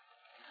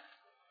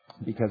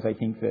 Because I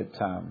think that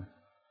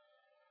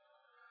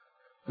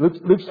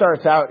Luke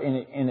starts out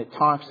and it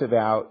talks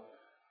about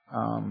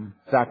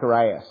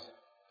Zacharias,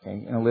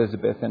 okay, and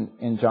Elizabeth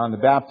and John the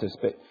Baptist.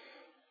 But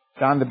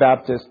John the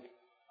Baptist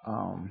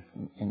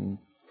in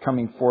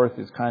coming forth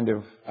is kind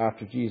of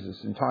after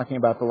Jesus. And talking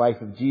about the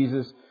life of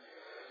Jesus,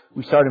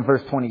 we start in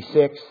verse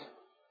 26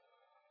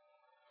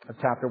 of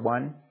chapter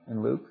 1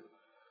 in Luke.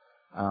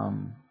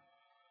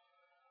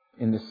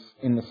 In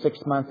the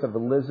 6th month of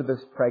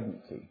Elizabeth's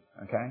pregnancy,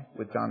 okay,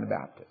 with John the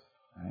Baptist.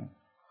 Right?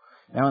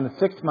 Now in the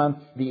 6th month,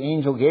 the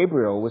angel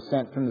Gabriel was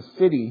sent from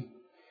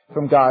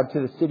God to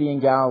the city in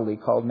Galilee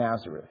called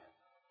Nazareth.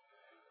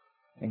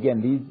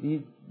 Again,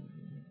 these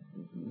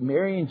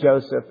Mary and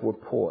Joseph were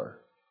poor.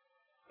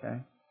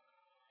 Okay?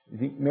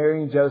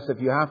 Mary and Joseph,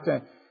 you have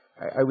to,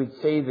 I would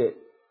say that,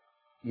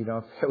 if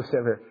there was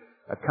ever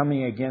a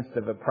coming against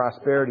of a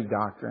prosperity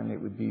doctrine,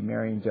 it would be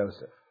Mary and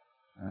Joseph.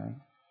 All right?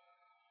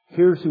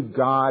 Here's who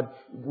God,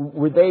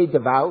 were they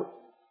devout?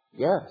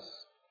 Yes.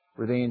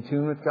 Were they in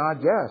tune with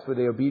God? Yes. Were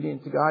they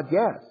obedient to God?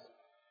 Yes.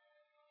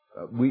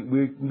 We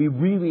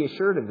really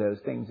assured of those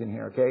things in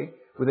here, okay?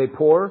 Were they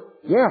poor?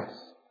 Yes.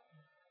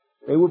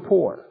 They were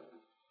poor.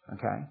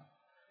 Okay?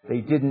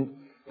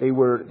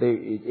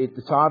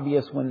 It's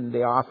obvious when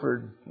they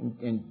offered,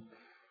 and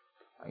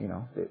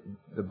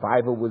the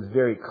Bible was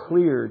very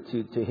clear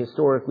to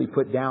historically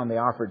put down they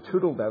offered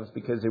turtle doves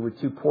because they were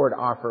too poor to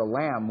offer a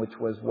lamb, which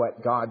was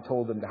what God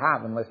told them to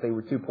have, unless they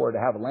were too poor to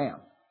have a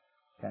lamb.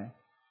 Okay?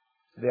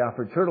 So they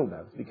offered turtle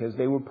doves because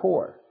they were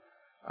poor.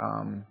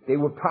 They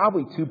were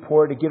probably too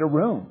poor to get a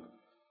room.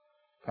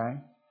 Okay?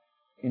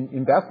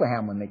 In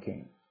Bethlehem when they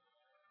came.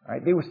 All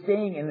right? They were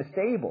staying in the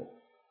stable.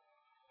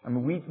 I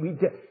mean,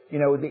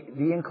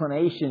 the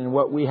inclination in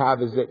what we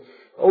have is that,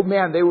 oh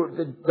man,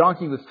 the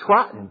donkey was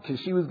trotting because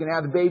she was going to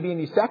have the baby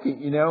any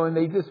second, and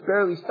they just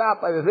barely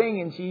stopped by the thing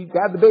and she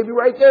had the baby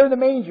right there in the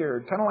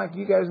manger, kind of like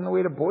you guys on the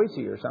way to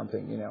Boise or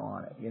something,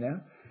 on it,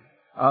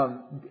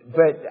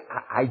 But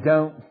I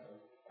don't,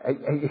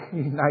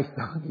 nice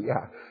donkey,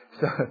 yeah.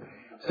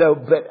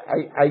 But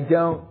I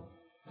don't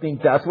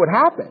think that's what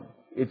happened.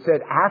 It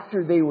said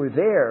after they were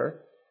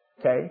there,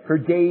 okay,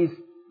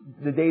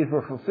 the days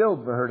were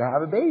fulfilled for her to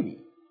have a baby.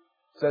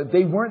 So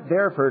they weren't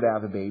there for her to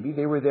have a baby.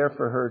 They were there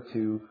for her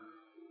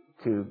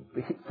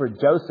for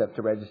Joseph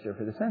to register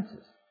for the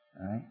census.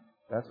 All right?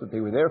 That's what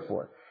they were there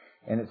for.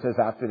 And it says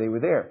after they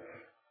were there.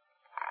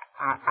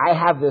 I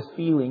have this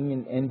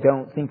feeling and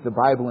don't think the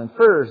Bible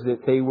infers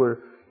that they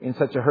were in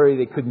such a hurry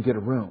they couldn't get a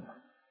room.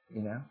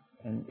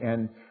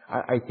 And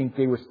I think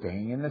they were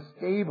staying in the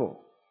stable.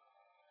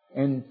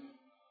 And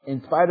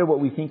in spite of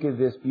what we think of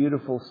this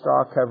beautiful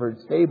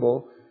straw-covered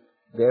stable,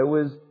 there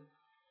was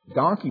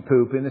donkey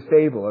poop in the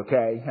stable,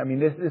 okay? I mean,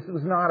 this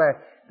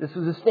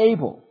was a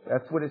stable.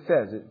 That's what it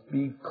says.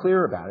 Be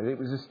clear about it. It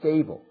was a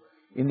stable.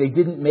 And they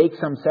didn't make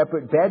some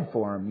separate bed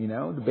for him,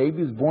 The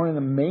baby was born in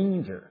a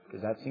manger,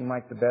 because that seemed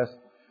like the best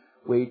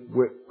way.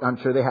 I'm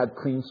sure they had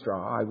clean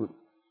straw. I'm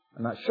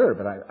not sure,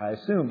 but I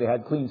assume they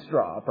had clean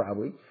straw,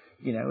 probably,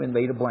 and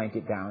laid a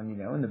blanket down,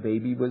 and the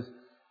baby was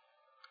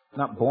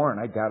not born.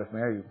 I doubt if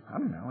Mary, I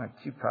don't know,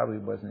 she probably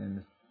wasn't in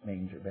the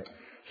manger, but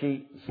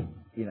she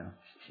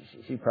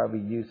probably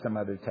used some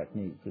other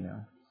technique,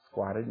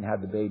 squatted and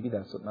had the baby.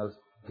 That's what most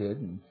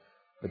did.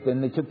 But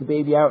then they took the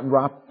baby out and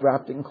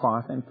wrapped it in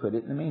cloth and put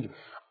it in the manger.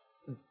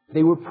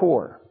 They were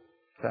poor,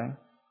 okay?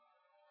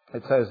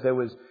 It says there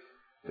was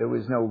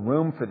no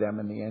room for them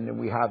in the end, and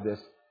we have this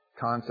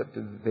concept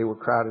of they were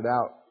crowded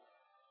out.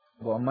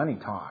 Well, money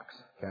talks,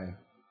 okay?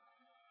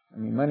 I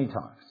mean, money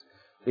talks.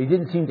 They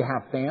didn't seem to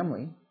have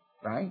family,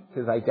 right?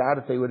 Because I doubt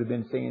if they would have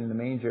been staying in the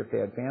manger if they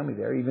had family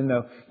there, even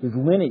though his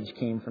lineage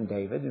came from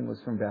David and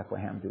was from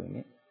Bethlehem doing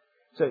it.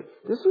 So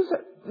this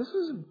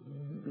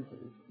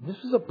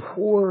was a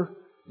poor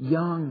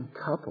young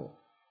couple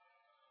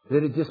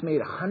that had just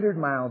made a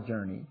 100-mile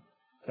journey.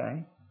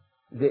 Okay,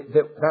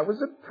 that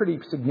was a pretty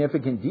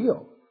significant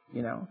deal.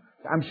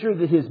 I'm sure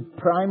that his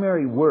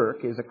primary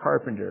work as a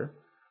carpenter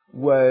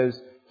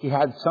was he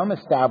had some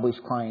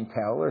established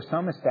clientele or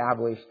some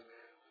established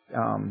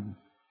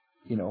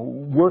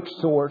work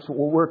source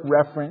or work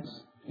reference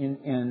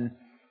in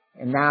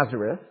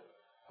Nazareth,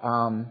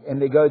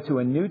 and they go to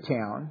a new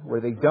town where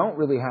they don't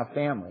really have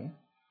family.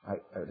 I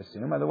would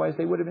assume, otherwise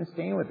they would have been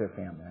staying with their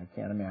family. I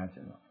can't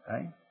imagine,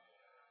 right?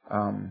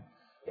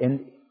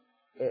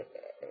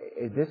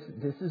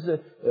 This is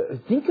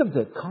think of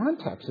the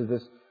context of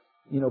this,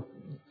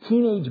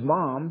 teenage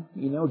mom,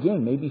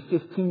 again, maybe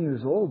 15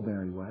 years old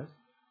Mary was,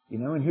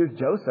 and here's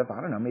Joseph,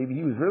 I don't know, maybe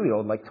he was really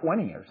old, like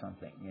 20 or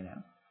something,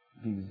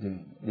 he was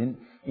doing it.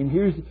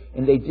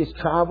 And they just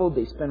traveled,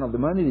 they spent all the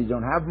money, they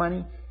don't have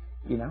money,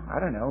 I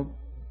don't know.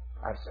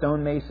 A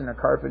stonemason or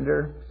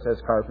carpenter,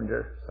 says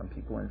carpenter. Some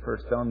people infer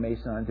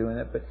stonemason on doing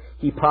it, but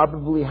he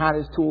probably had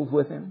his tools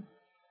with him,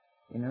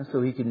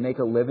 so he could make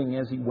a living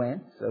as he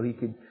went, so he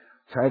could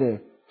try to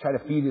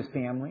feed his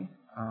family.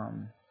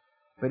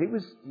 But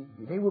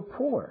they were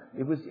poor.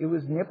 It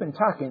was nip and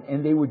tuck,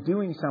 and they were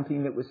doing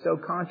something that was so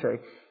contrary.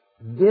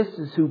 This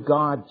is who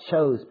God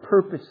chose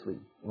purposely.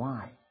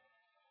 Why?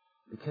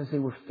 Because they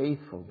were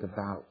faithful,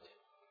 devout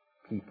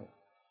people.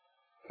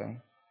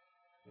 Okay.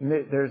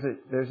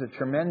 There's a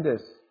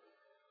tremendous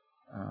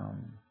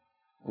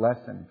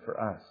lesson for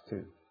us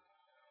too.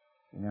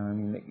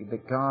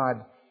 That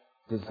God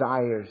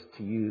desires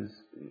to use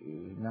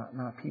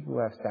not people who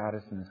have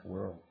status in this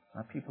world,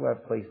 not people who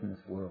have place in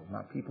this world,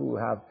 not people who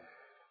have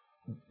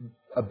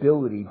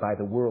ability by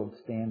the world's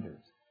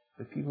standards,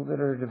 but people that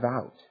are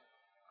devout.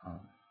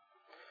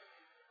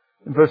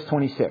 In verse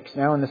 26,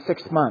 now in the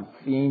 6th month,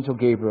 the angel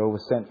Gabriel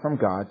was sent from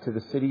God to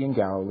the city in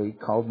Galilee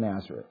called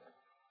Nazareth,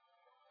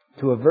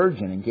 to a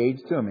virgin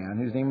engaged to a man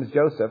whose name was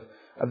Joseph,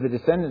 of the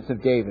descendants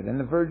of David, and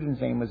the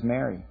virgin's name was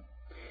Mary.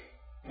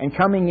 And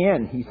coming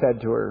in, he said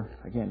to her,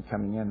 again,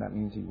 coming in, that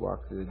means he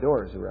walked through the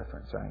door as a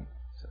reference, right?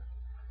 So,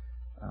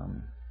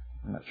 I'm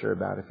not sure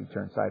about if he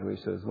turned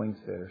sideways so his wings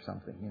fit or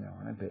something,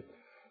 but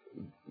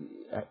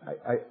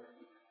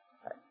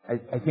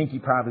I think he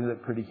probably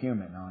looked pretty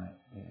human on it.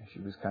 She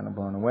was kind of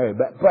blown away.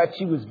 But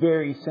she was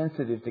very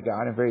sensitive to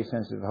God and very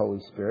sensitive to the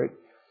Holy Spirit.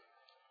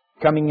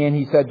 Coming in,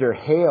 he said to her,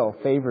 "Hail,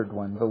 favored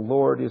one, the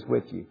Lord is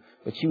with you."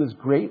 But she was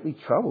greatly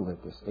troubled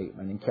at this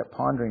statement and kept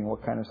pondering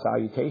what kind of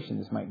salutation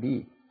this might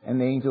be. And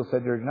the angel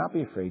said to her, "Do not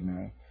be afraid,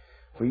 Mary,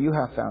 for you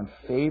have found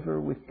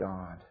favor with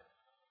God."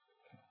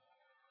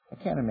 I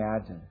can't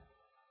imagine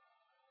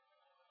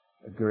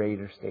a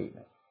greater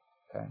statement.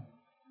 Okay?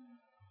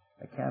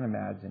 I can't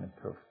imagine a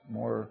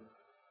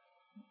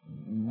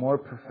more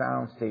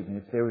profound statement.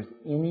 If there was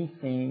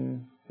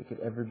anything that could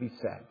ever be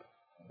said,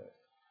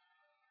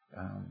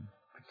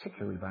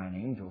 particularly by an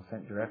angel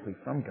sent directly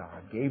from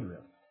God,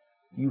 Gabriel,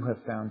 you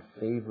have found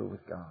favor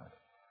with God.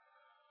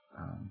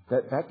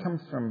 That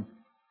comes from,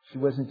 she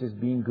wasn't just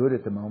being good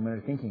at the moment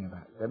or thinking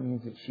about it. That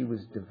means that she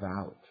was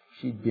devout.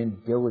 She'd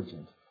been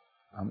diligent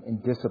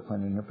and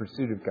disciplined in her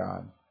pursuit of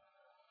God.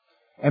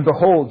 And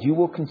behold, you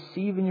will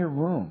conceive in your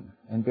womb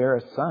and bear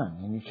a son,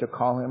 and you shall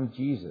call him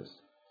Jesus.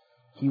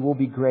 He will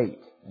be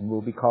great and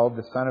will be called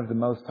the Son of the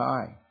Most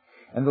High.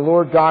 And the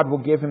Lord God will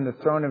give him the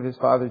throne of his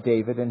father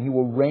David, and he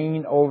will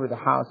reign over the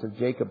house of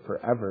Jacob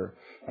forever,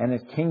 and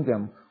his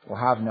kingdom will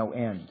have no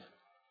end.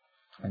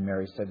 And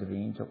Mary said to the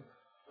angel,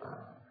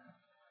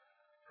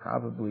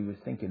 probably was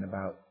thinking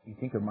about, you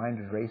think her mind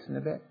was racing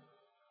a bit?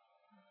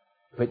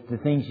 But the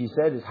thing she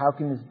said is, how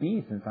can this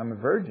be since I'm a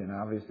virgin?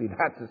 Obviously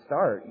that's a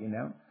start,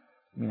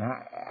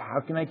 how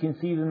can I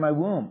conceive in my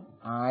womb?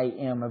 I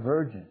am a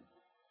virgin.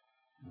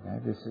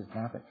 This has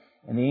happened.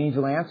 And the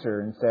angel answered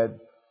her and said,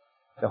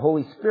 the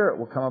Holy Spirit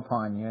will come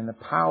upon you, and the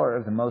power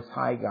of the Most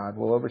High God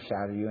will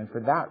overshadow you. And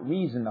for that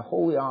reason, the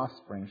holy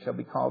offspring shall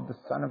be called the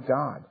Son of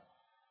God.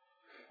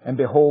 And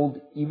behold,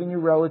 even your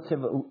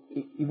relative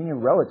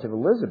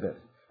Elizabeth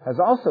has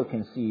also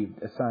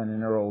conceived a son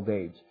in her old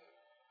age.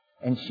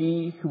 And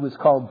she who was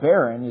called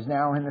barren is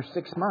now in her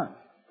 6th month.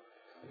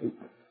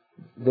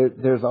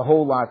 There's a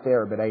whole lot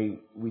there, but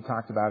we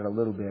talked about it a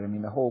little bit. I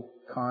mean, the whole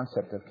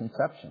concept of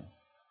conception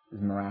is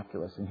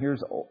miraculous. And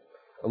here's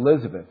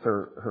Elizabeth,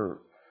 her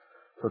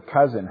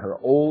cousin, her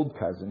old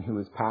cousin, who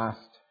was past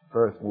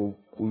birth. We'll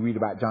read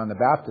about John the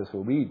Baptist.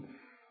 We'll read,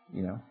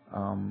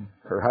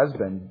 her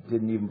husband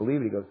didn't even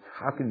believe it. He goes,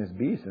 how can this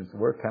be since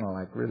we're kind of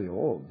like really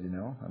old,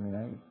 I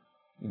mean,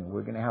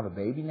 we're going to have a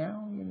baby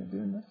now,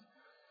 doing this?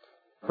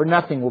 For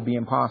nothing will be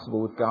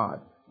impossible with God.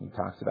 He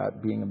talks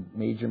about being a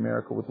major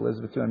miracle with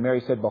Elizabeth too. And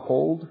Mary said,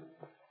 behold,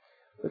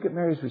 look at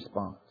Mary's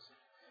response.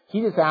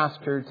 He just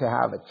asked her to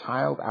have a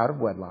child out of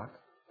wedlock,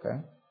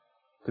 okay?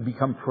 To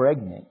become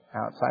pregnant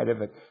outside of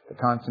the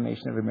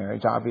consummation of a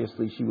marriage.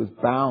 Obviously, she was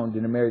bound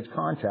in a marriage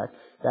contract.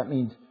 That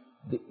means,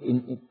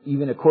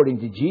 even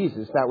according to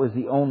Jesus, that was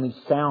the only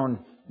sound,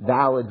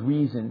 valid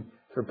reason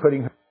for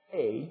putting her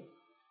away,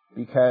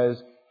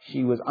 because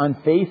she was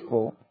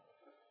unfaithful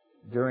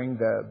during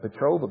the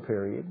betrothal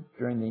period,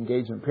 during the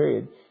engagement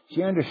period.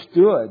 She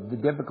understood the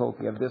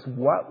difficulty of this.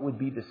 What would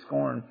be the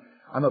scorn?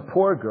 I'm a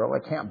poor girl. I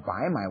can't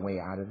buy my way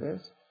out of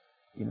this.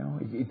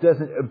 It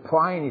doesn't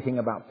imply anything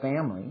about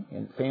family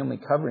and family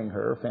covering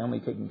her, family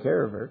taking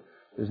care of her.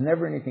 There's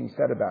never anything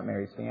said about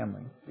Mary's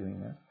family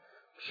doing this.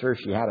 Sure,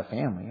 she had a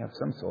family of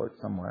some sort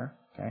somewhere,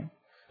 okay?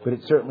 But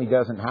it certainly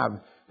doesn't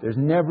have, there's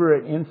never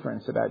an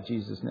inference about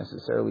Jesus'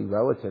 necessarily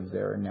relatives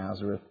there in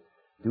Nazareth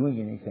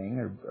doing anything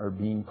or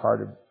being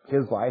part of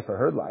his life or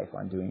her life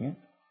on doing it.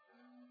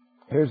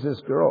 Here's this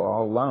girl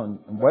all alone.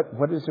 And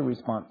what is her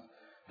response?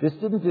 This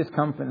didn't just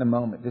come from the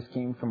moment. This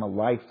came from a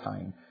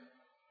lifetime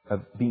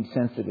of being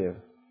sensitive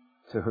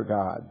to her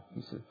God.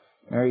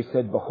 Mary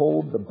said,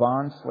 behold, the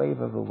bond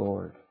slave of the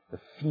Lord. The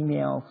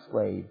female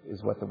slave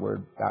is what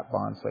that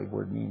bond slave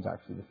word means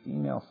actually. The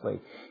female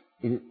slave.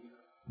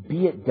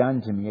 Be it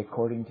done to me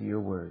according to your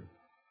word.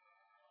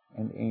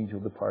 And the angel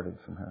departed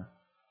from her.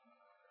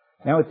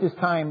 Now at this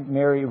time,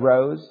 Mary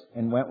rose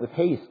and went with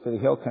haste to the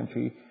hill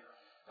country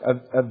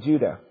of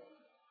Judah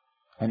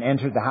and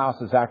entered the house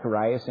of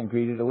Zacharias and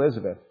greeted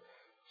Elizabeth.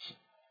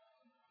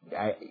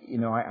 I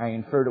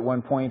inferred at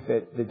one point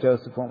that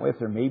Joseph went with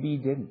her. Maybe he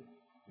didn't.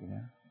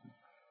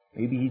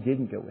 Maybe he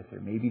didn't go with her.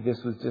 Maybe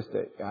this was just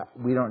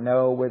we don't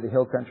know where the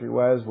hill country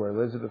was, where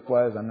Elizabeth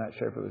was. I'm not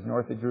sure if it was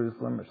north of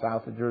Jerusalem or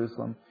south of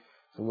Jerusalem.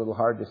 It's a little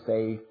hard to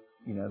say.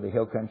 The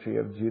hill country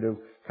of Judah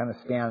kind of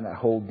stand that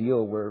whole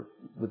deal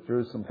with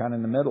Jerusalem kind of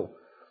in the middle.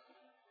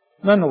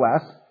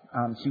 Nonetheless,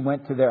 she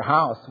went to their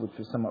house, which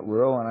was somewhat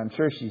rural, and I'm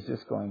sure she's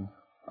just going,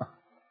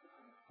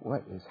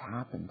 what has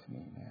happened to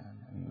me, man?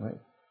 I mean,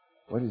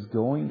 what is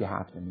going to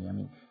happen to me? I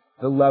mean,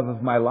 the love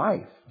of my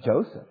life,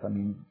 Joseph. I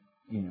mean,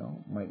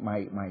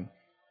 my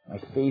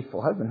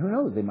faithful husband. Who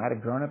knows? They might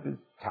have grown up as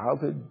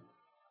childhood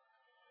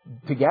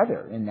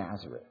together in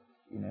Nazareth,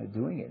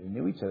 doing it and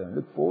knew each other and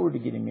looked forward to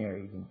getting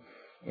married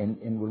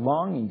and were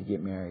longing to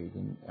get married.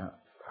 And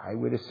I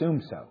would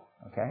assume so.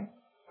 Okay,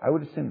 I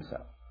would assume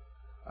so.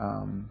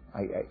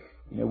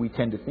 We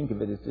tend to think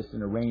of it as just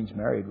an arranged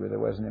marriage where there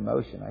wasn't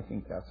emotion. I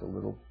think that's a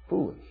little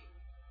foolish.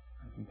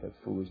 I think that's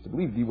foolish to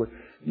believe. These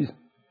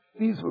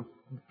were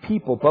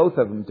people, both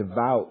of them,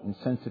 devout and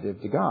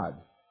sensitive to God.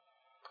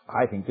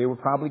 I think they were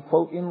probably,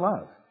 quote, in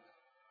love.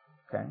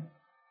 Okay?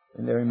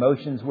 And their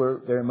emotions were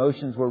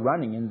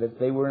running in that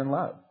they were in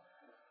love.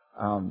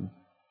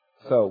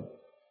 So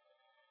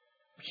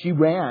she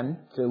ran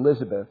to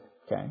Elizabeth.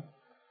 Okay?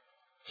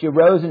 She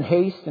arose in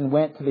haste and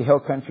went to the hill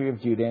country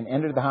of Judah and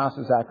entered the house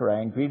of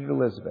Zachariah and greeted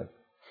Elizabeth.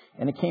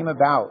 And it came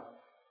about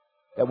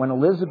that when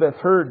Elizabeth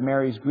heard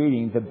Mary's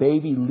greeting, the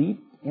baby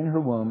leaped in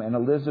her womb, and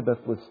Elizabeth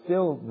was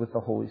filled with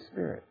the Holy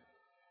Spirit.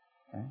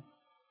 Okay?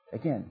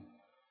 Again,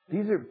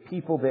 these are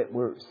people that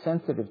were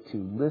sensitive to,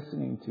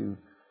 listening to,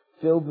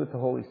 filled with the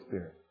Holy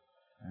Spirit.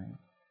 Right?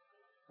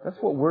 That's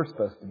what we're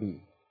supposed to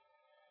be.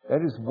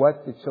 That is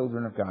what the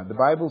children of God. The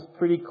Bible's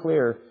pretty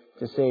clear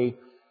to say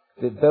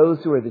that those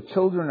who are the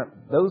children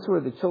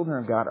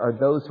of God are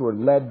those who are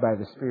led by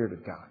the Spirit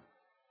of God.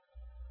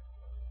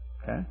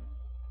 Okay?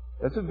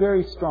 That's a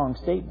very strong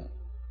statement.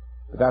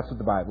 But that's what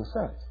the Bible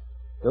says.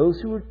 Those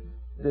who are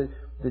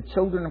the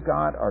children of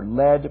God are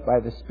led by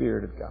the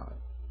Spirit of God.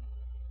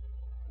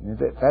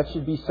 That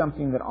should be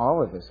something that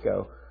all of us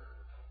go,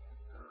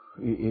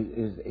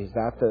 is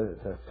that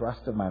the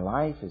thrust of my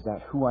life? Is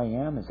that who I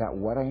am? Is that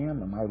what I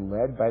am? Am I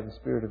led by the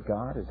Spirit of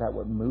God? Is that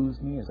what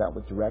moves me? Is that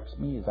what directs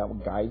me? Is that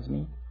what guides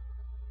me?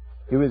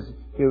 Here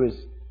was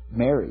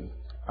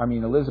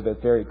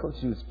Elizabeth, very close.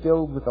 She was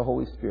filled with the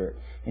Holy Spirit.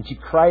 And she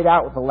cried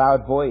out with a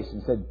loud voice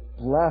and said,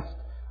 blessed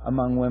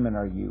among women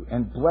are you,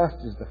 and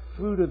blessed is the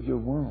fruit of your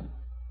womb.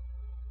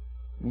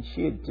 I mean,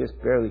 she had just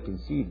barely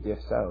conceived, if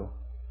so.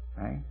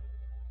 Right?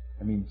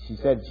 I mean, she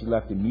said she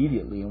left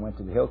immediately and went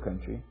to the hill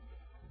country.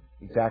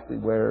 Exactly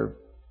where,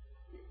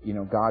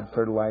 God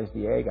fertilized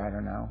the egg, I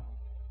don't know.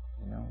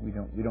 We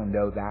don't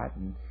know that,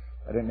 and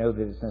I don't know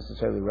that it's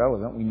necessarily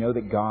relevant. We know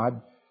that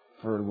God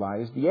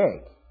fertilized the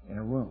egg in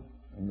her womb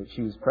and that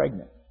she was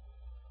pregnant.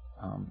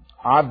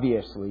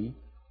 Obviously,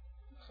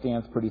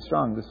 stands pretty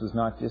strong. This was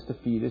not just a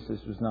fetus.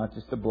 This was not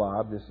just a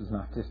blob. This was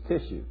not just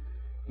tissue.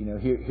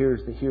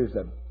 Here's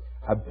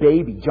a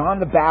baby, John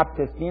the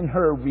Baptist, in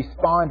her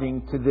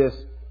responding to this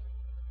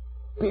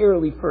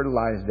barely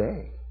fertilized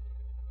egg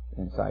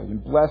inside.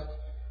 And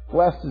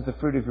blessed is the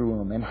fruit of your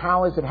womb. And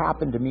how has it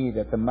happened to me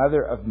that the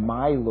mother of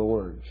my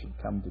Lord should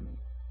come to me?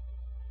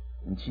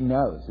 And she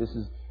knows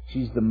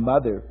she's the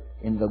mother,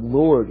 and the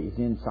Lord is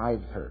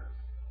inside of her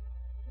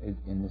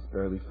in this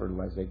barely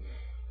fertilized egg.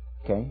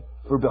 Okay?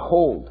 For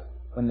behold,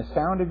 when the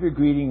sound of your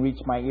greeting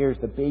reached my ears,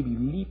 the baby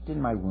leaped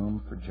in my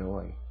womb for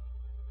joy.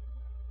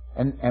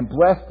 And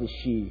blessed is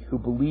she who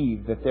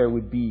believed that there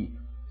would be,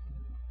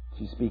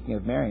 she's speaking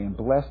of Mary, and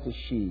blessed is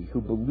she who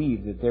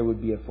believed that there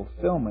would be a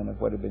fulfillment of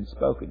what had been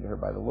spoken to her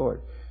by the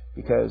Lord.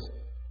 Because,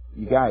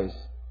 you guys,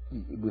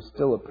 it was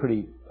still a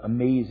pretty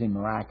amazing,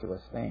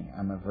 miraculous thing.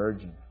 I'm a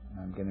virgin, and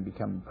I'm going to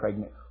become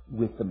pregnant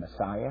with the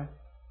Messiah.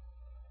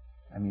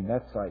 I mean,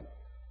 that's like,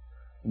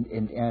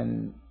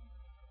 and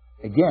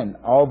again,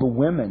 all the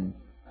women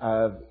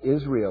of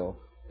Israel,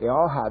 they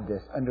all had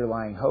this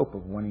underlying hope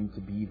of wanting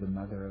to be the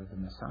mother of the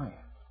Messiah.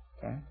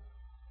 Okay?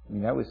 I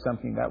mean, that was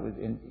something that was,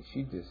 and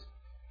she just,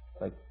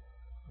 like,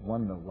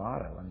 won the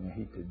lotto. I mean, I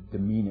hate to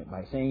demean it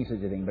by saying such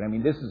a thing, but I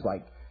mean, this is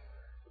like,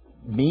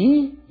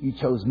 me? You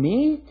chose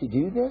me to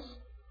do this?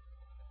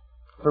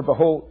 For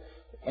behold,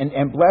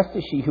 and blessed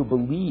is she who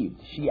believed.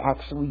 She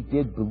actually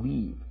did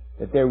believe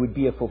that there would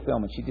be a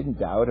fulfillment. She didn't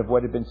doubt of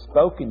what had been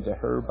spoken to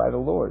her by the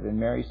Lord. And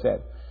Mary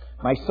said,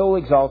 my soul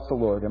exalts the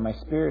Lord, and my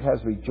spirit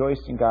has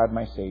rejoiced in God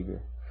my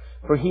Savior.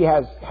 For He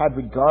has had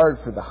regard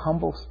for the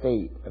humble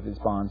state of His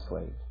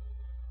bondslave.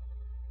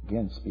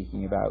 Again,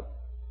 speaking about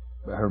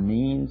her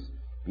means,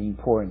 being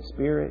poor in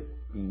spirit,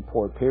 being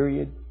poor,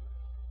 period.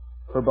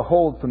 For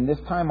behold, from this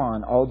time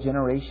on, all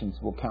generations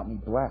will count me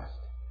blessed.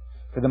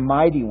 For the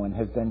Mighty One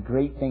has done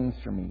great things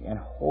for me, and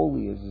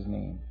holy is His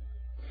name.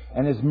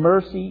 And His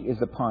mercy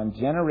is upon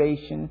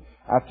generation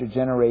after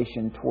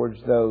generation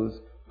towards those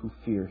who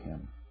fear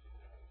Him.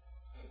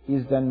 He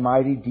has done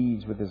mighty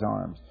deeds with His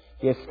arms.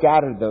 He has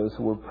scattered those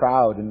who were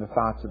proud in the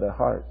thoughts of their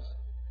hearts.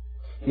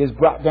 He has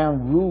brought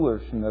down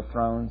rulers from their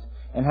thrones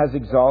and has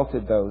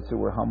exalted those who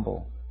were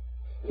humble.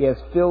 He has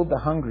filled the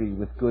hungry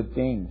with good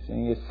things, and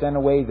He has sent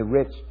away the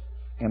rich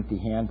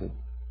empty-handed.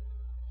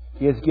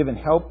 He has given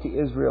help to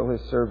Israel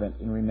His servant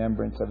in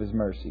remembrance of His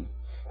mercy,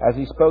 as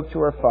He spoke to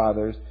our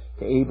fathers,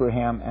 to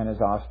Abraham and his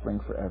offspring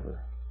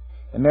forever.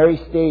 And Mary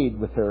stayed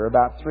with her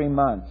about 3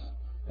 months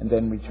and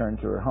then returned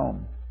to her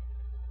home.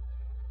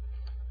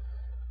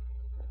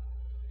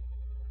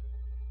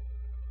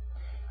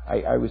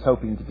 I was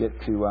hoping to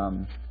get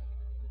to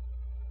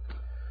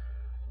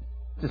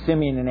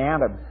Simeon and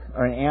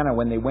Anna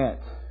when they went.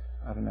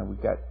 I don't know,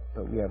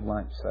 but we have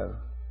lunch, so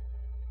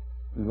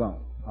we won't.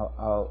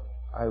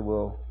 I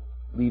will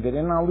leave it,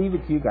 and I'll leave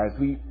it to you guys.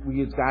 We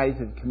as guys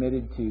have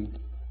committed to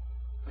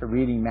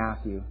reading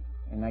Matthew,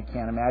 and I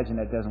can't imagine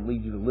that doesn't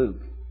lead you to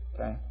Luke,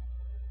 okay?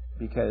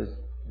 Because,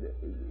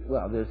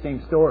 well, they're the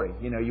same story.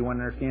 You want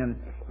to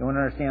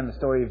understand the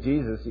story of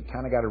Jesus, you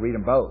kind of got to read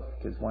them both,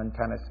 because one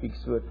kind of speaks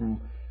to it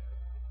from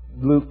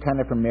Luke, kind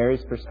of from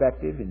Mary's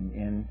perspective,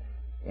 and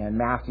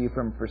Matthew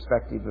from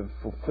perspective of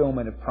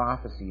fulfillment of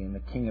prophecy and the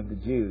King of the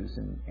Jews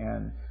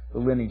and the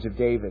lineage of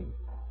David,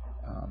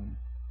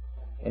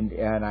 and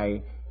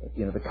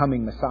the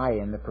coming Messiah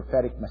and the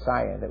prophetic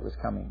Messiah that was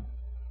coming.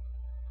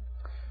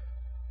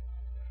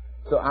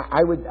 So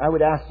I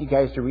would ask you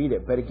guys to read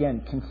it, but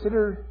again,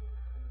 consider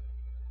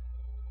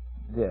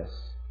this.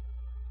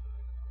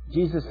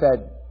 Jesus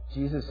said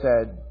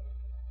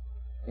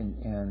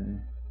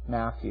in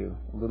Matthew,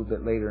 a little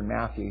bit later in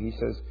Matthew, He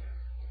says,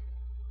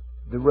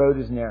 the road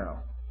is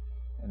narrow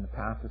and the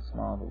path is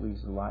small that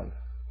leads to life.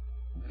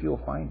 And few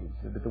will find it.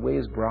 He said, but the way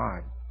is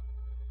broad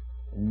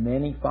and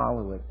many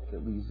follow it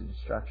that leads to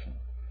destruction.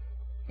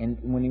 And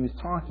when He was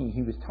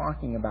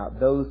talking about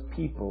those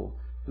people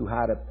who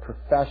had a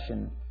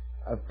profession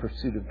of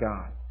pursuit of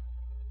God.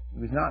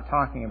 He was not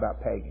talking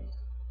about pagans.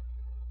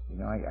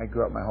 I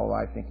grew up my whole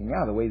life thinking,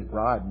 yeah, the way is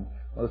broad and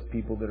most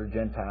people that are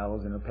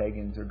Gentiles and are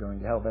pagans are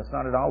going to hell. That's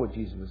not at all what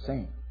Jesus was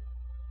saying.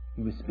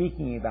 He was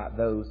speaking about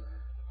those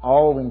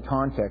all in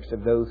context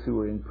of those who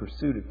were in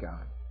pursuit of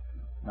God.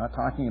 Not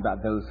talking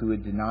about those who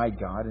had denied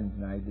God and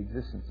denied the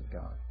existence of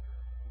God.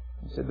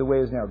 He said the way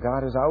is narrow.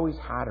 God has always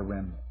had a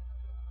remnant,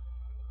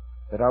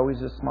 but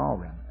always a small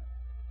remnant.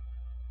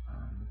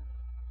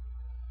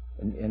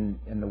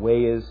 And the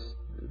way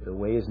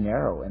is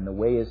narrow, and the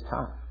way is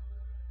tough,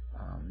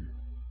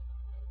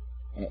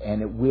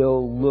 and it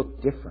will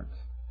look different.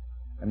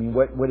 I mean,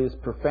 what is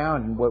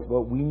profound and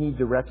what we need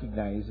to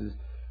recognize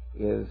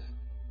is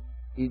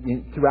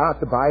throughout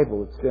the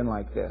Bible, it's been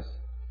like this: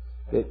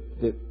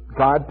 that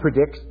God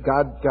predicts,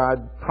 God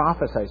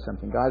prophesies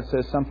something, God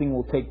says something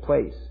will take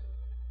place.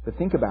 But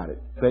think about it.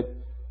 But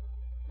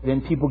then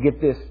people get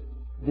this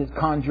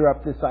conjure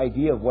up this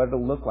idea of what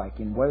it'll look like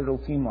and what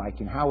it'll seem like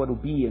and how it'll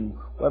be and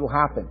what'll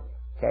happen.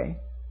 Okay?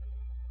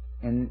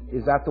 And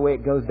is that the way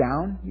it goes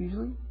down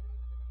usually?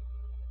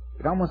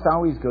 It almost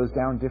always goes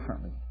down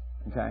differently.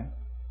 Okay?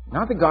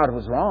 Not that God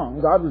was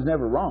wrong. God was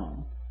never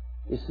wrong.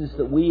 It's just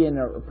that we in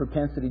our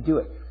propensity do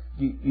it.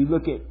 You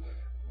look at,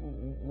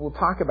 we'll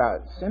talk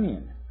about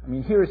Simeon. I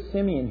mean, here is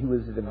Simeon, who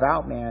was a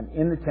devout man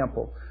in the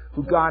temple,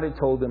 who God had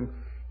told him,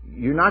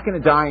 you're not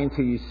going to die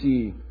until you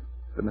see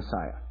the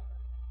Messiah.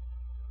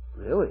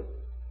 Really?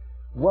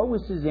 What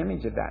was his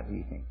image of that, do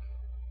you think?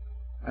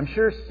 I'm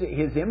sure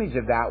his image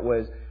of that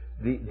was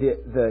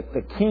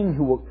the king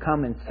who will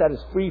come and set us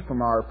free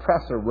from our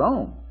oppressor,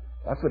 Rome.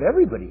 That's what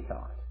everybody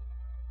thought.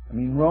 I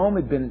mean, Rome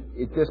had been,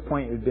 at this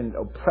point, had been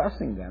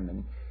oppressing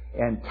them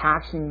and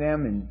taxing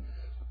them and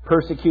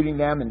persecuting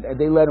them, and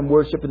they let them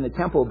worship in the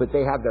temple, but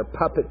they had their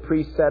puppet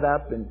priests set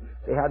up, and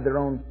they had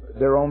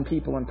their own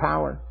people in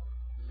power.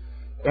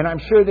 And I'm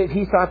sure that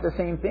he thought the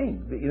same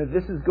thing. That,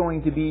 this is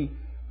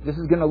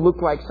going to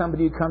look like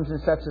somebody who comes and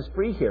sets us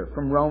free here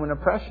from Roman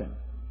oppression.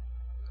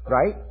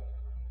 Right?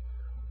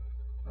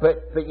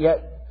 But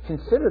yet,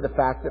 consider the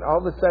fact that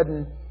all of a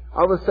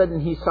sudden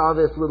he saw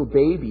this little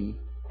baby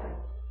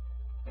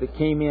that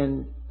came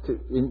into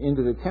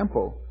the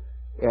temple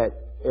at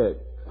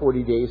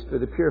 40 days for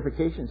the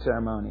purification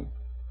ceremony.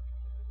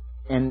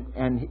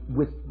 And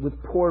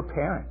with poor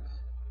parents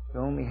who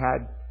only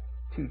had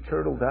 2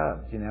 turtle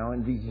doves,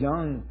 and these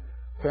young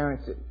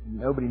parents that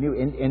nobody knew,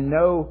 and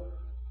no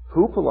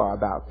hoopla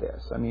about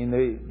this. I mean,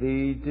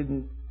 they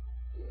didn't,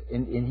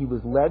 and he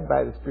was led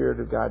by the Spirit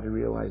of God to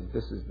realize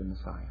this is the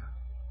Messiah.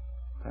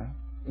 Okay?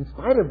 In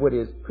spite of what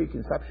his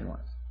preconception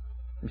was.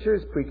 I'm sure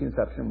his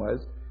preconception was,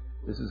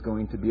 this is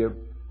going to be a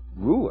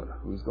ruler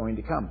who's going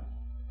to come.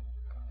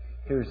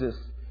 Here's this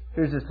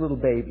little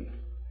baby.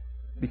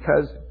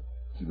 Because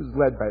he was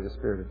led by the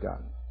Spirit of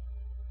God.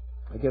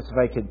 I guess if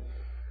I could,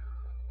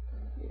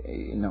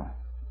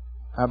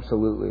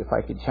 absolutely, if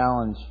I could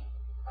challenge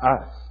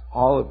us,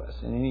 all of us,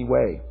 in any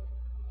way,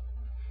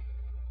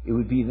 it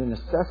would be the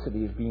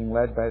necessity of being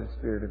led by the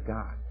Spirit of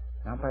God.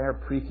 Not by our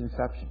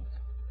preconceptions.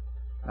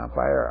 Not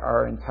by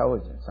our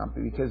intelligence. Not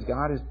because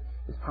God is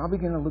probably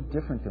going to look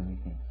different than we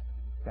think.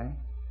 Okay?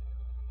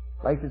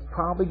 Life is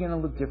probably going to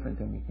look different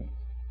than we think.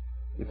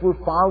 If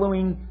we're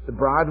following the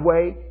broad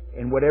way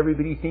and what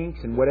everybody thinks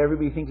and what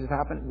everybody thinks has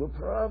happened, we're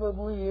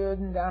probably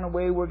heading down a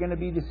way we're going to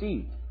be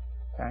deceived.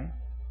 Okay?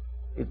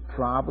 It's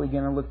probably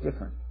going to look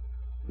different.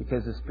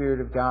 Because the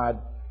Spirit of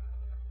God,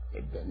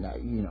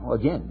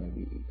 again,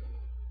 maybe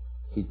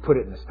He'd put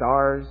it in the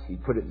stars,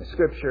 He'd put it in the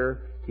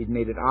Scripture, He'd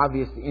made it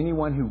obvious to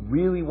anyone who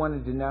really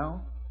wanted to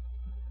know.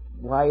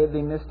 Why had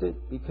they missed it?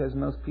 Because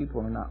most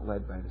people are not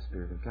led by the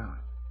Spirit of God.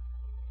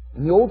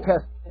 In the Old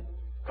Testament,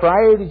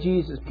 prior to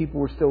Jesus, people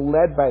were still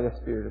led by the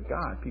Spirit of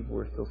God. People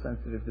were still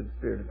sensitive to the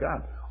Spirit of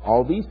God.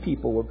 All these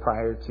people were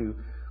prior to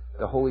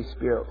the Holy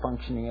Spirit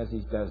functioning as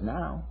He does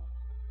now.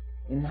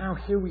 And now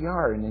here we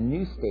are in a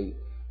new state,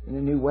 in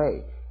a new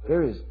way.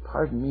 There is,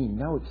 pardon me,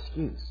 no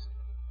excuse.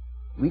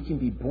 We can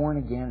be born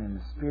again and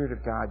the Spirit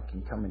of God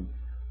can come and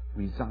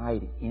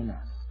reside in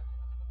us.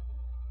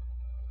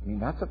 I mean,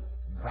 that's a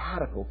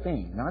radical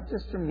thing. Not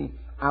just from the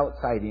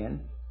outside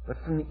in, but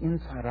from the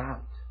inside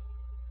out.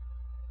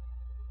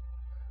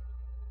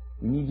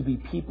 We need to be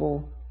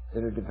people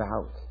that are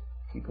devout,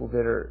 people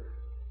that are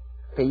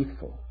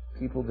faithful,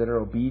 people that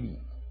are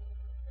obedient.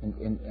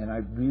 And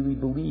I really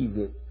believe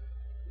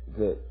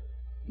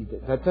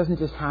that doesn't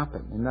just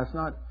happen. And that's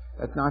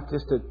not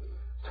just a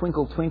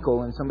twinkle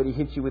twinkle and somebody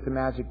hits you with a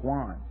magic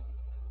wand.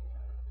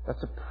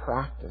 That's a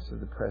practice of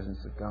the presence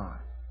of God.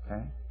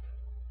 Okay?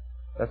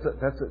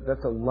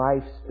 That's a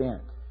life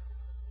spent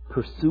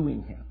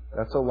pursuing Him.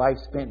 That's a life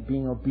spent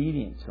being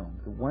obedient to Him.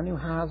 The one who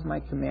has my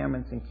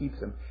commandments and keeps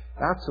them,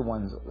 that's the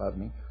ones that love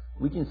me.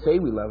 We can say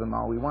we love Him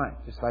all we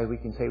want. Just like we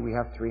can say we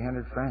have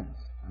 300 friends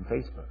on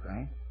Facebook,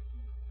 right?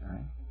 All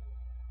right?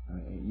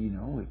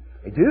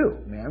 I do,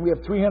 man. We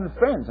have 300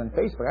 friends on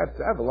Facebook.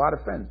 I have a lot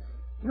of friends.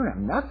 You don't have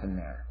nothing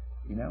there,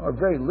 or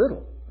very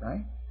little,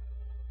 right?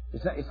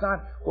 It's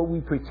not what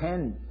we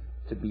pretend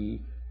to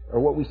be or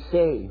what we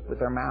say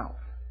with our mouth.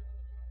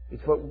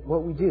 It's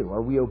what we do.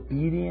 Are we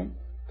obedient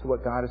to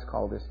what God has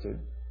called us to?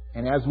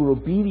 And as we're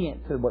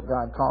obedient to what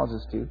God calls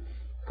us to,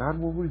 God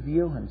will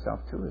reveal Himself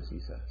to us, He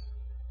says.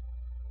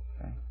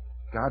 Okay?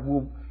 God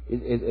will,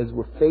 as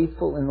we're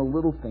faithful in the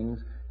little things,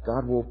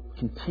 God will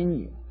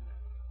continue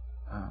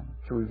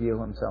to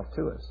reveal Himself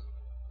to us.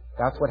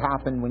 That's what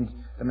happened when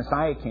the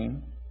Messiah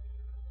came.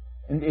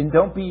 And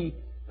don't be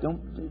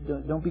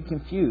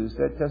confused.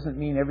 That doesn't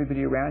mean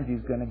everybody around you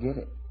is going to get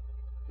it,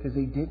 because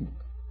they didn't.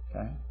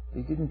 Okay?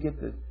 They didn't get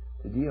the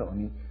deal. I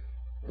mean,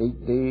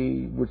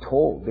 they were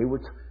told. They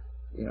were,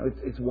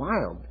 it's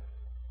wild.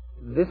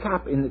 This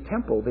happened in the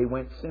temple. They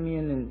went.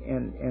 Simeon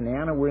and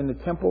Anna were in the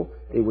temple.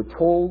 They were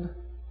told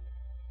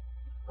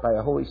by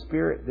the Holy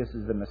Spirit, this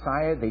is the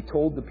Messiah. They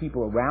told the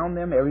people around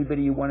them,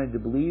 everybody who wanted to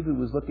believe, who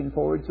was looking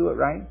forward to it,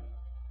 right?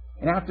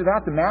 And after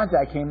that, the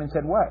Magi came and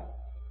said, what?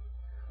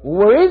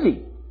 Well, where is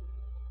He?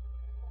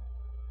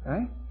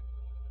 Right?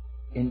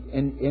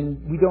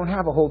 And we don't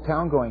have a whole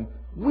town going,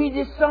 we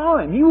just saw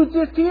Him. He was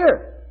just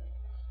here.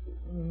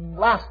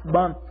 last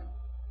month,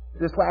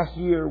 this last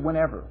year,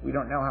 whenever. We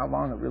don't know how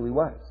long it really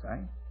was,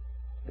 right?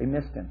 They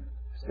missed Him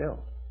still.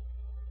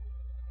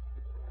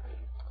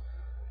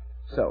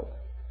 So,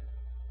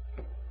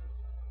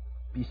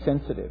 be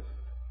sensitive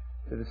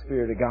to the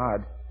Spirit of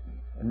God,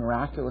 and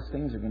miraculous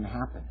things are going to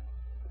happen.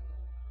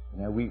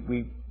 You know,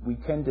 we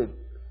tend to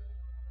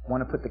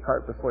want to put the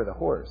cart before the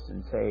horse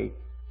and say,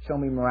 show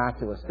me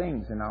miraculous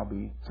things and I'll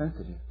be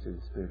sensitive to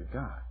the Spirit of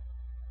God.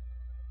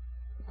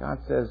 God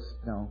says,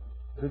 no,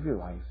 live your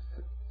life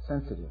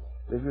sensitive.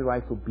 Live your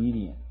life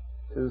obedient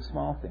to the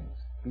small things.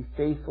 Be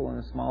faithful in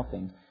the small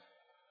things.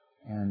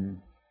 And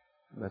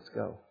let's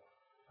go.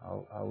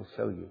 I will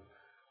show you.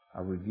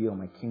 I'll reveal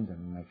my kingdom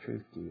and my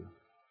truth to you.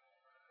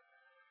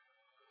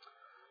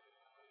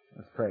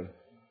 Let's pray.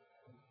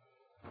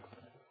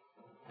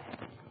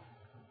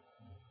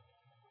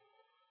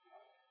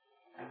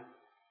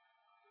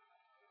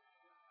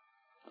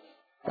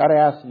 God, I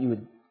ask,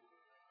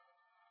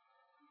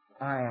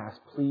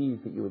 please,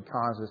 that you would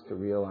cause us to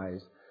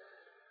realize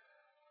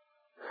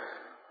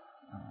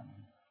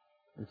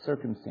the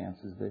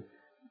circumstances,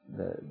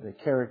 the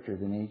character,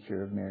 the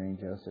nature of Mary and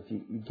Joseph.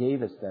 You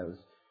gave us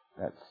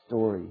that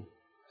story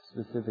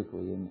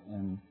specifically,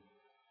 and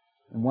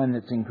one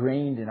that's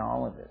ingrained in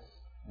all of us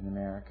in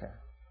America.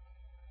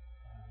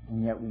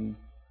 And yet we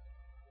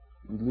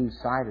lose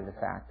sight of the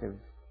fact of,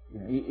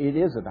 it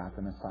is about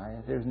the Messiah.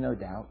 There's no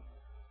doubt.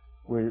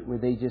 Were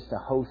they just a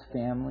host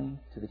family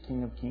to the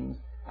King of Kings?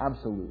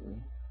 Absolutely.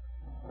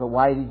 But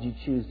why did you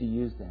choose to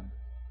use them?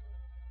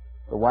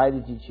 But why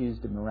did you choose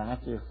to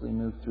miraculously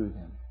move through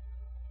them?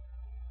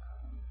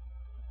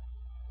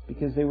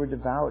 Because they were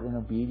devout and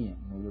obedient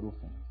in the little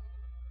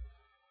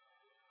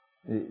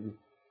things.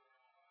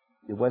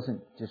 It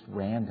wasn't just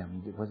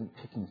random. It wasn't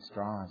picking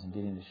straws and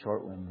getting the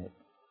short one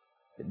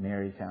that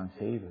Mary found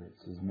favor. It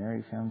says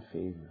Mary found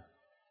favor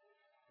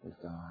with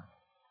God.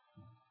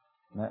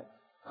 And that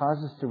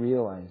causes us to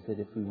realize that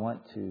if we want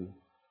to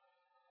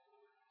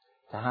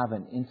have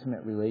an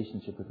intimate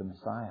relationship with the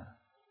Messiah,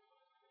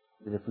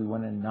 that if we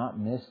want to not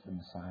miss the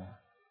Messiah,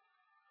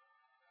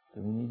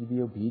 then we need to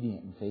be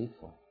obedient and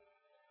faithful.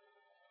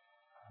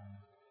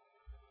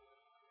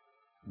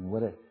 And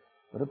what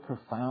a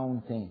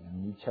profound thing. I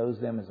mean, you chose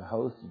them as a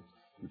host.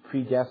 You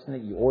predestined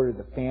it. You ordered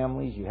the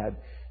families. You had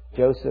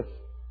Joseph,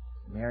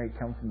 Mary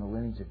come from the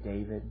lineage of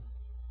David.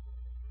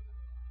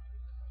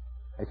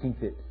 I think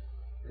that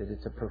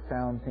it's a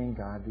profound thing,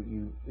 God, that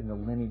you, in the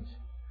lineage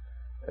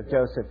of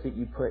Joseph, that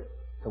you put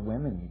the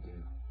women you do.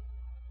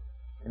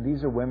 And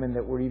these are women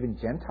that were even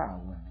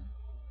Gentile women.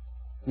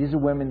 These are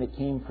women that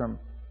came from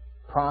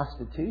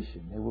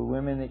prostitution. They were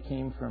women that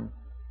came from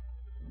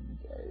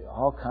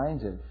all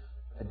kinds of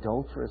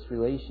adulterous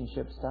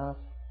relationship stuff.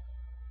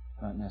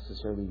 Not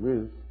necessarily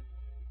Ruth,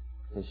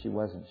 because she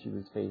wasn't. She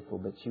was faithful,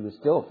 but she was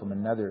still from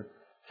another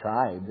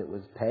tribe that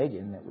was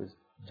pagan, that was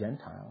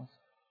Gentiles.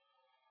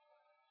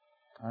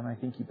 And I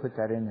think you put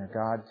that in there,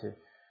 God,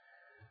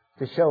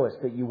 to show us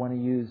that you want to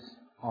use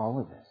all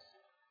of this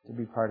to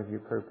be part of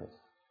your purpose.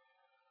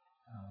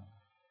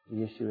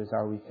 The issue is,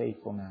 are we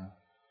faithful now?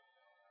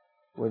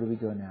 Where do we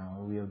go now?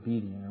 Are we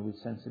obedient? Are we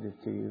sensitive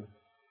to you?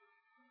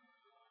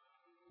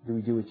 Do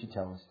we do what you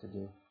tell us to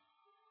do?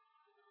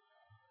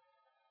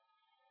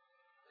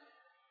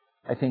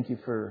 I thank you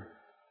for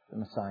the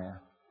Messiah.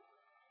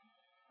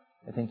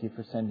 I thank you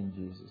for sending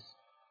Jesus.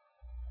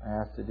 I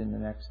ask that in the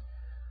next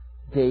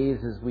days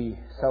as we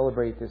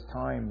celebrate this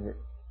time that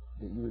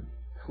you would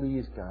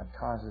please, God,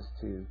 cause us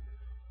to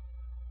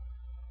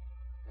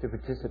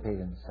participate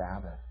in the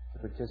Sabbath, to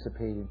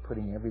participate in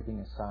putting everything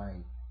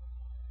aside,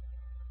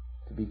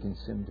 to be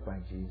consumed by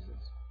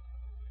Jesus.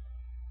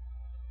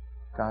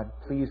 God,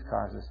 please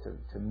cause us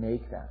to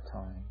make that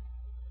time,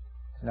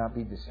 to not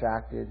be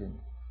distracted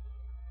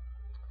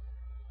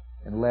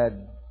and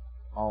led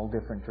all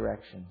different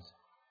directions,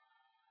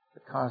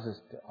 but cause us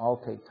to all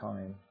take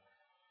time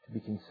to be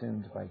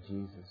consumed by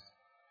Jesus,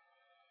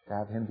 to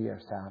have Him be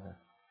our Sabbath,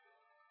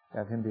 to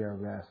have Him be our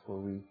rest, where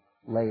we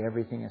lay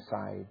everything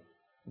aside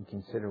and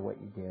consider what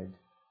you did.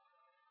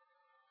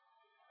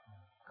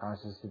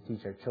 Cause us to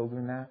teach our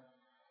children that.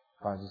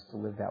 Cause us to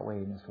live that way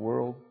in this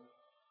world.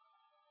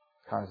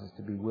 Cause us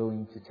to be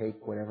willing to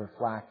take whatever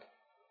flack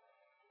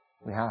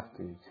we have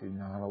to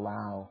not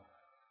allow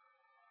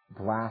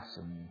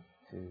blasphemy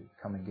to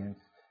come against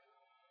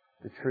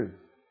the truth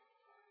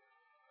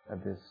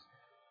of this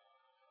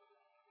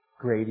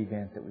great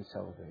event that we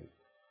celebrate.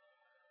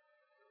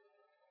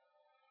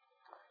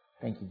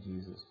 Thank you,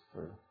 Jesus,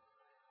 for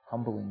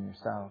humbling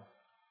yourself,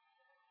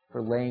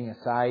 for laying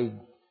aside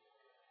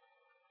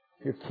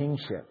your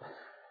kingship,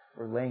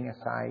 for laying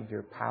aside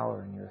your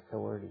power and your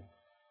authority.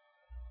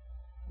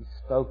 You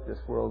spoke this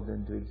world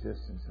into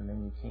existence, and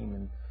then you came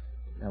in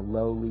a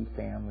lowly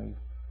family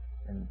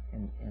and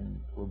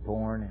were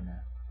born in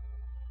a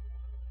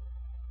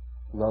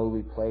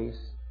lowly place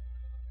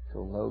to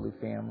a lowly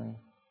family,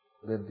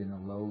 lived in a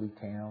lowly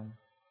town.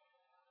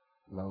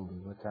 Lowly,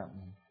 what's that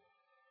mean?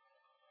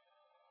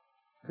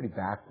 Pretty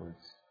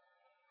backwards,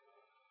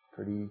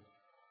 pretty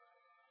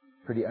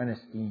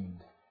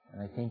unesteemed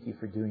And I thank you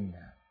for doing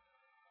that.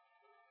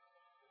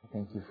 I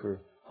thank you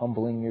for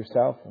humbling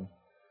yourself and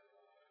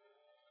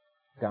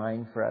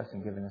dying for us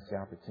and giving us the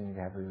opportunity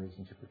to have a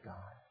relationship with God.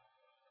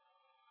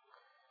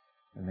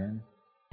 Amen.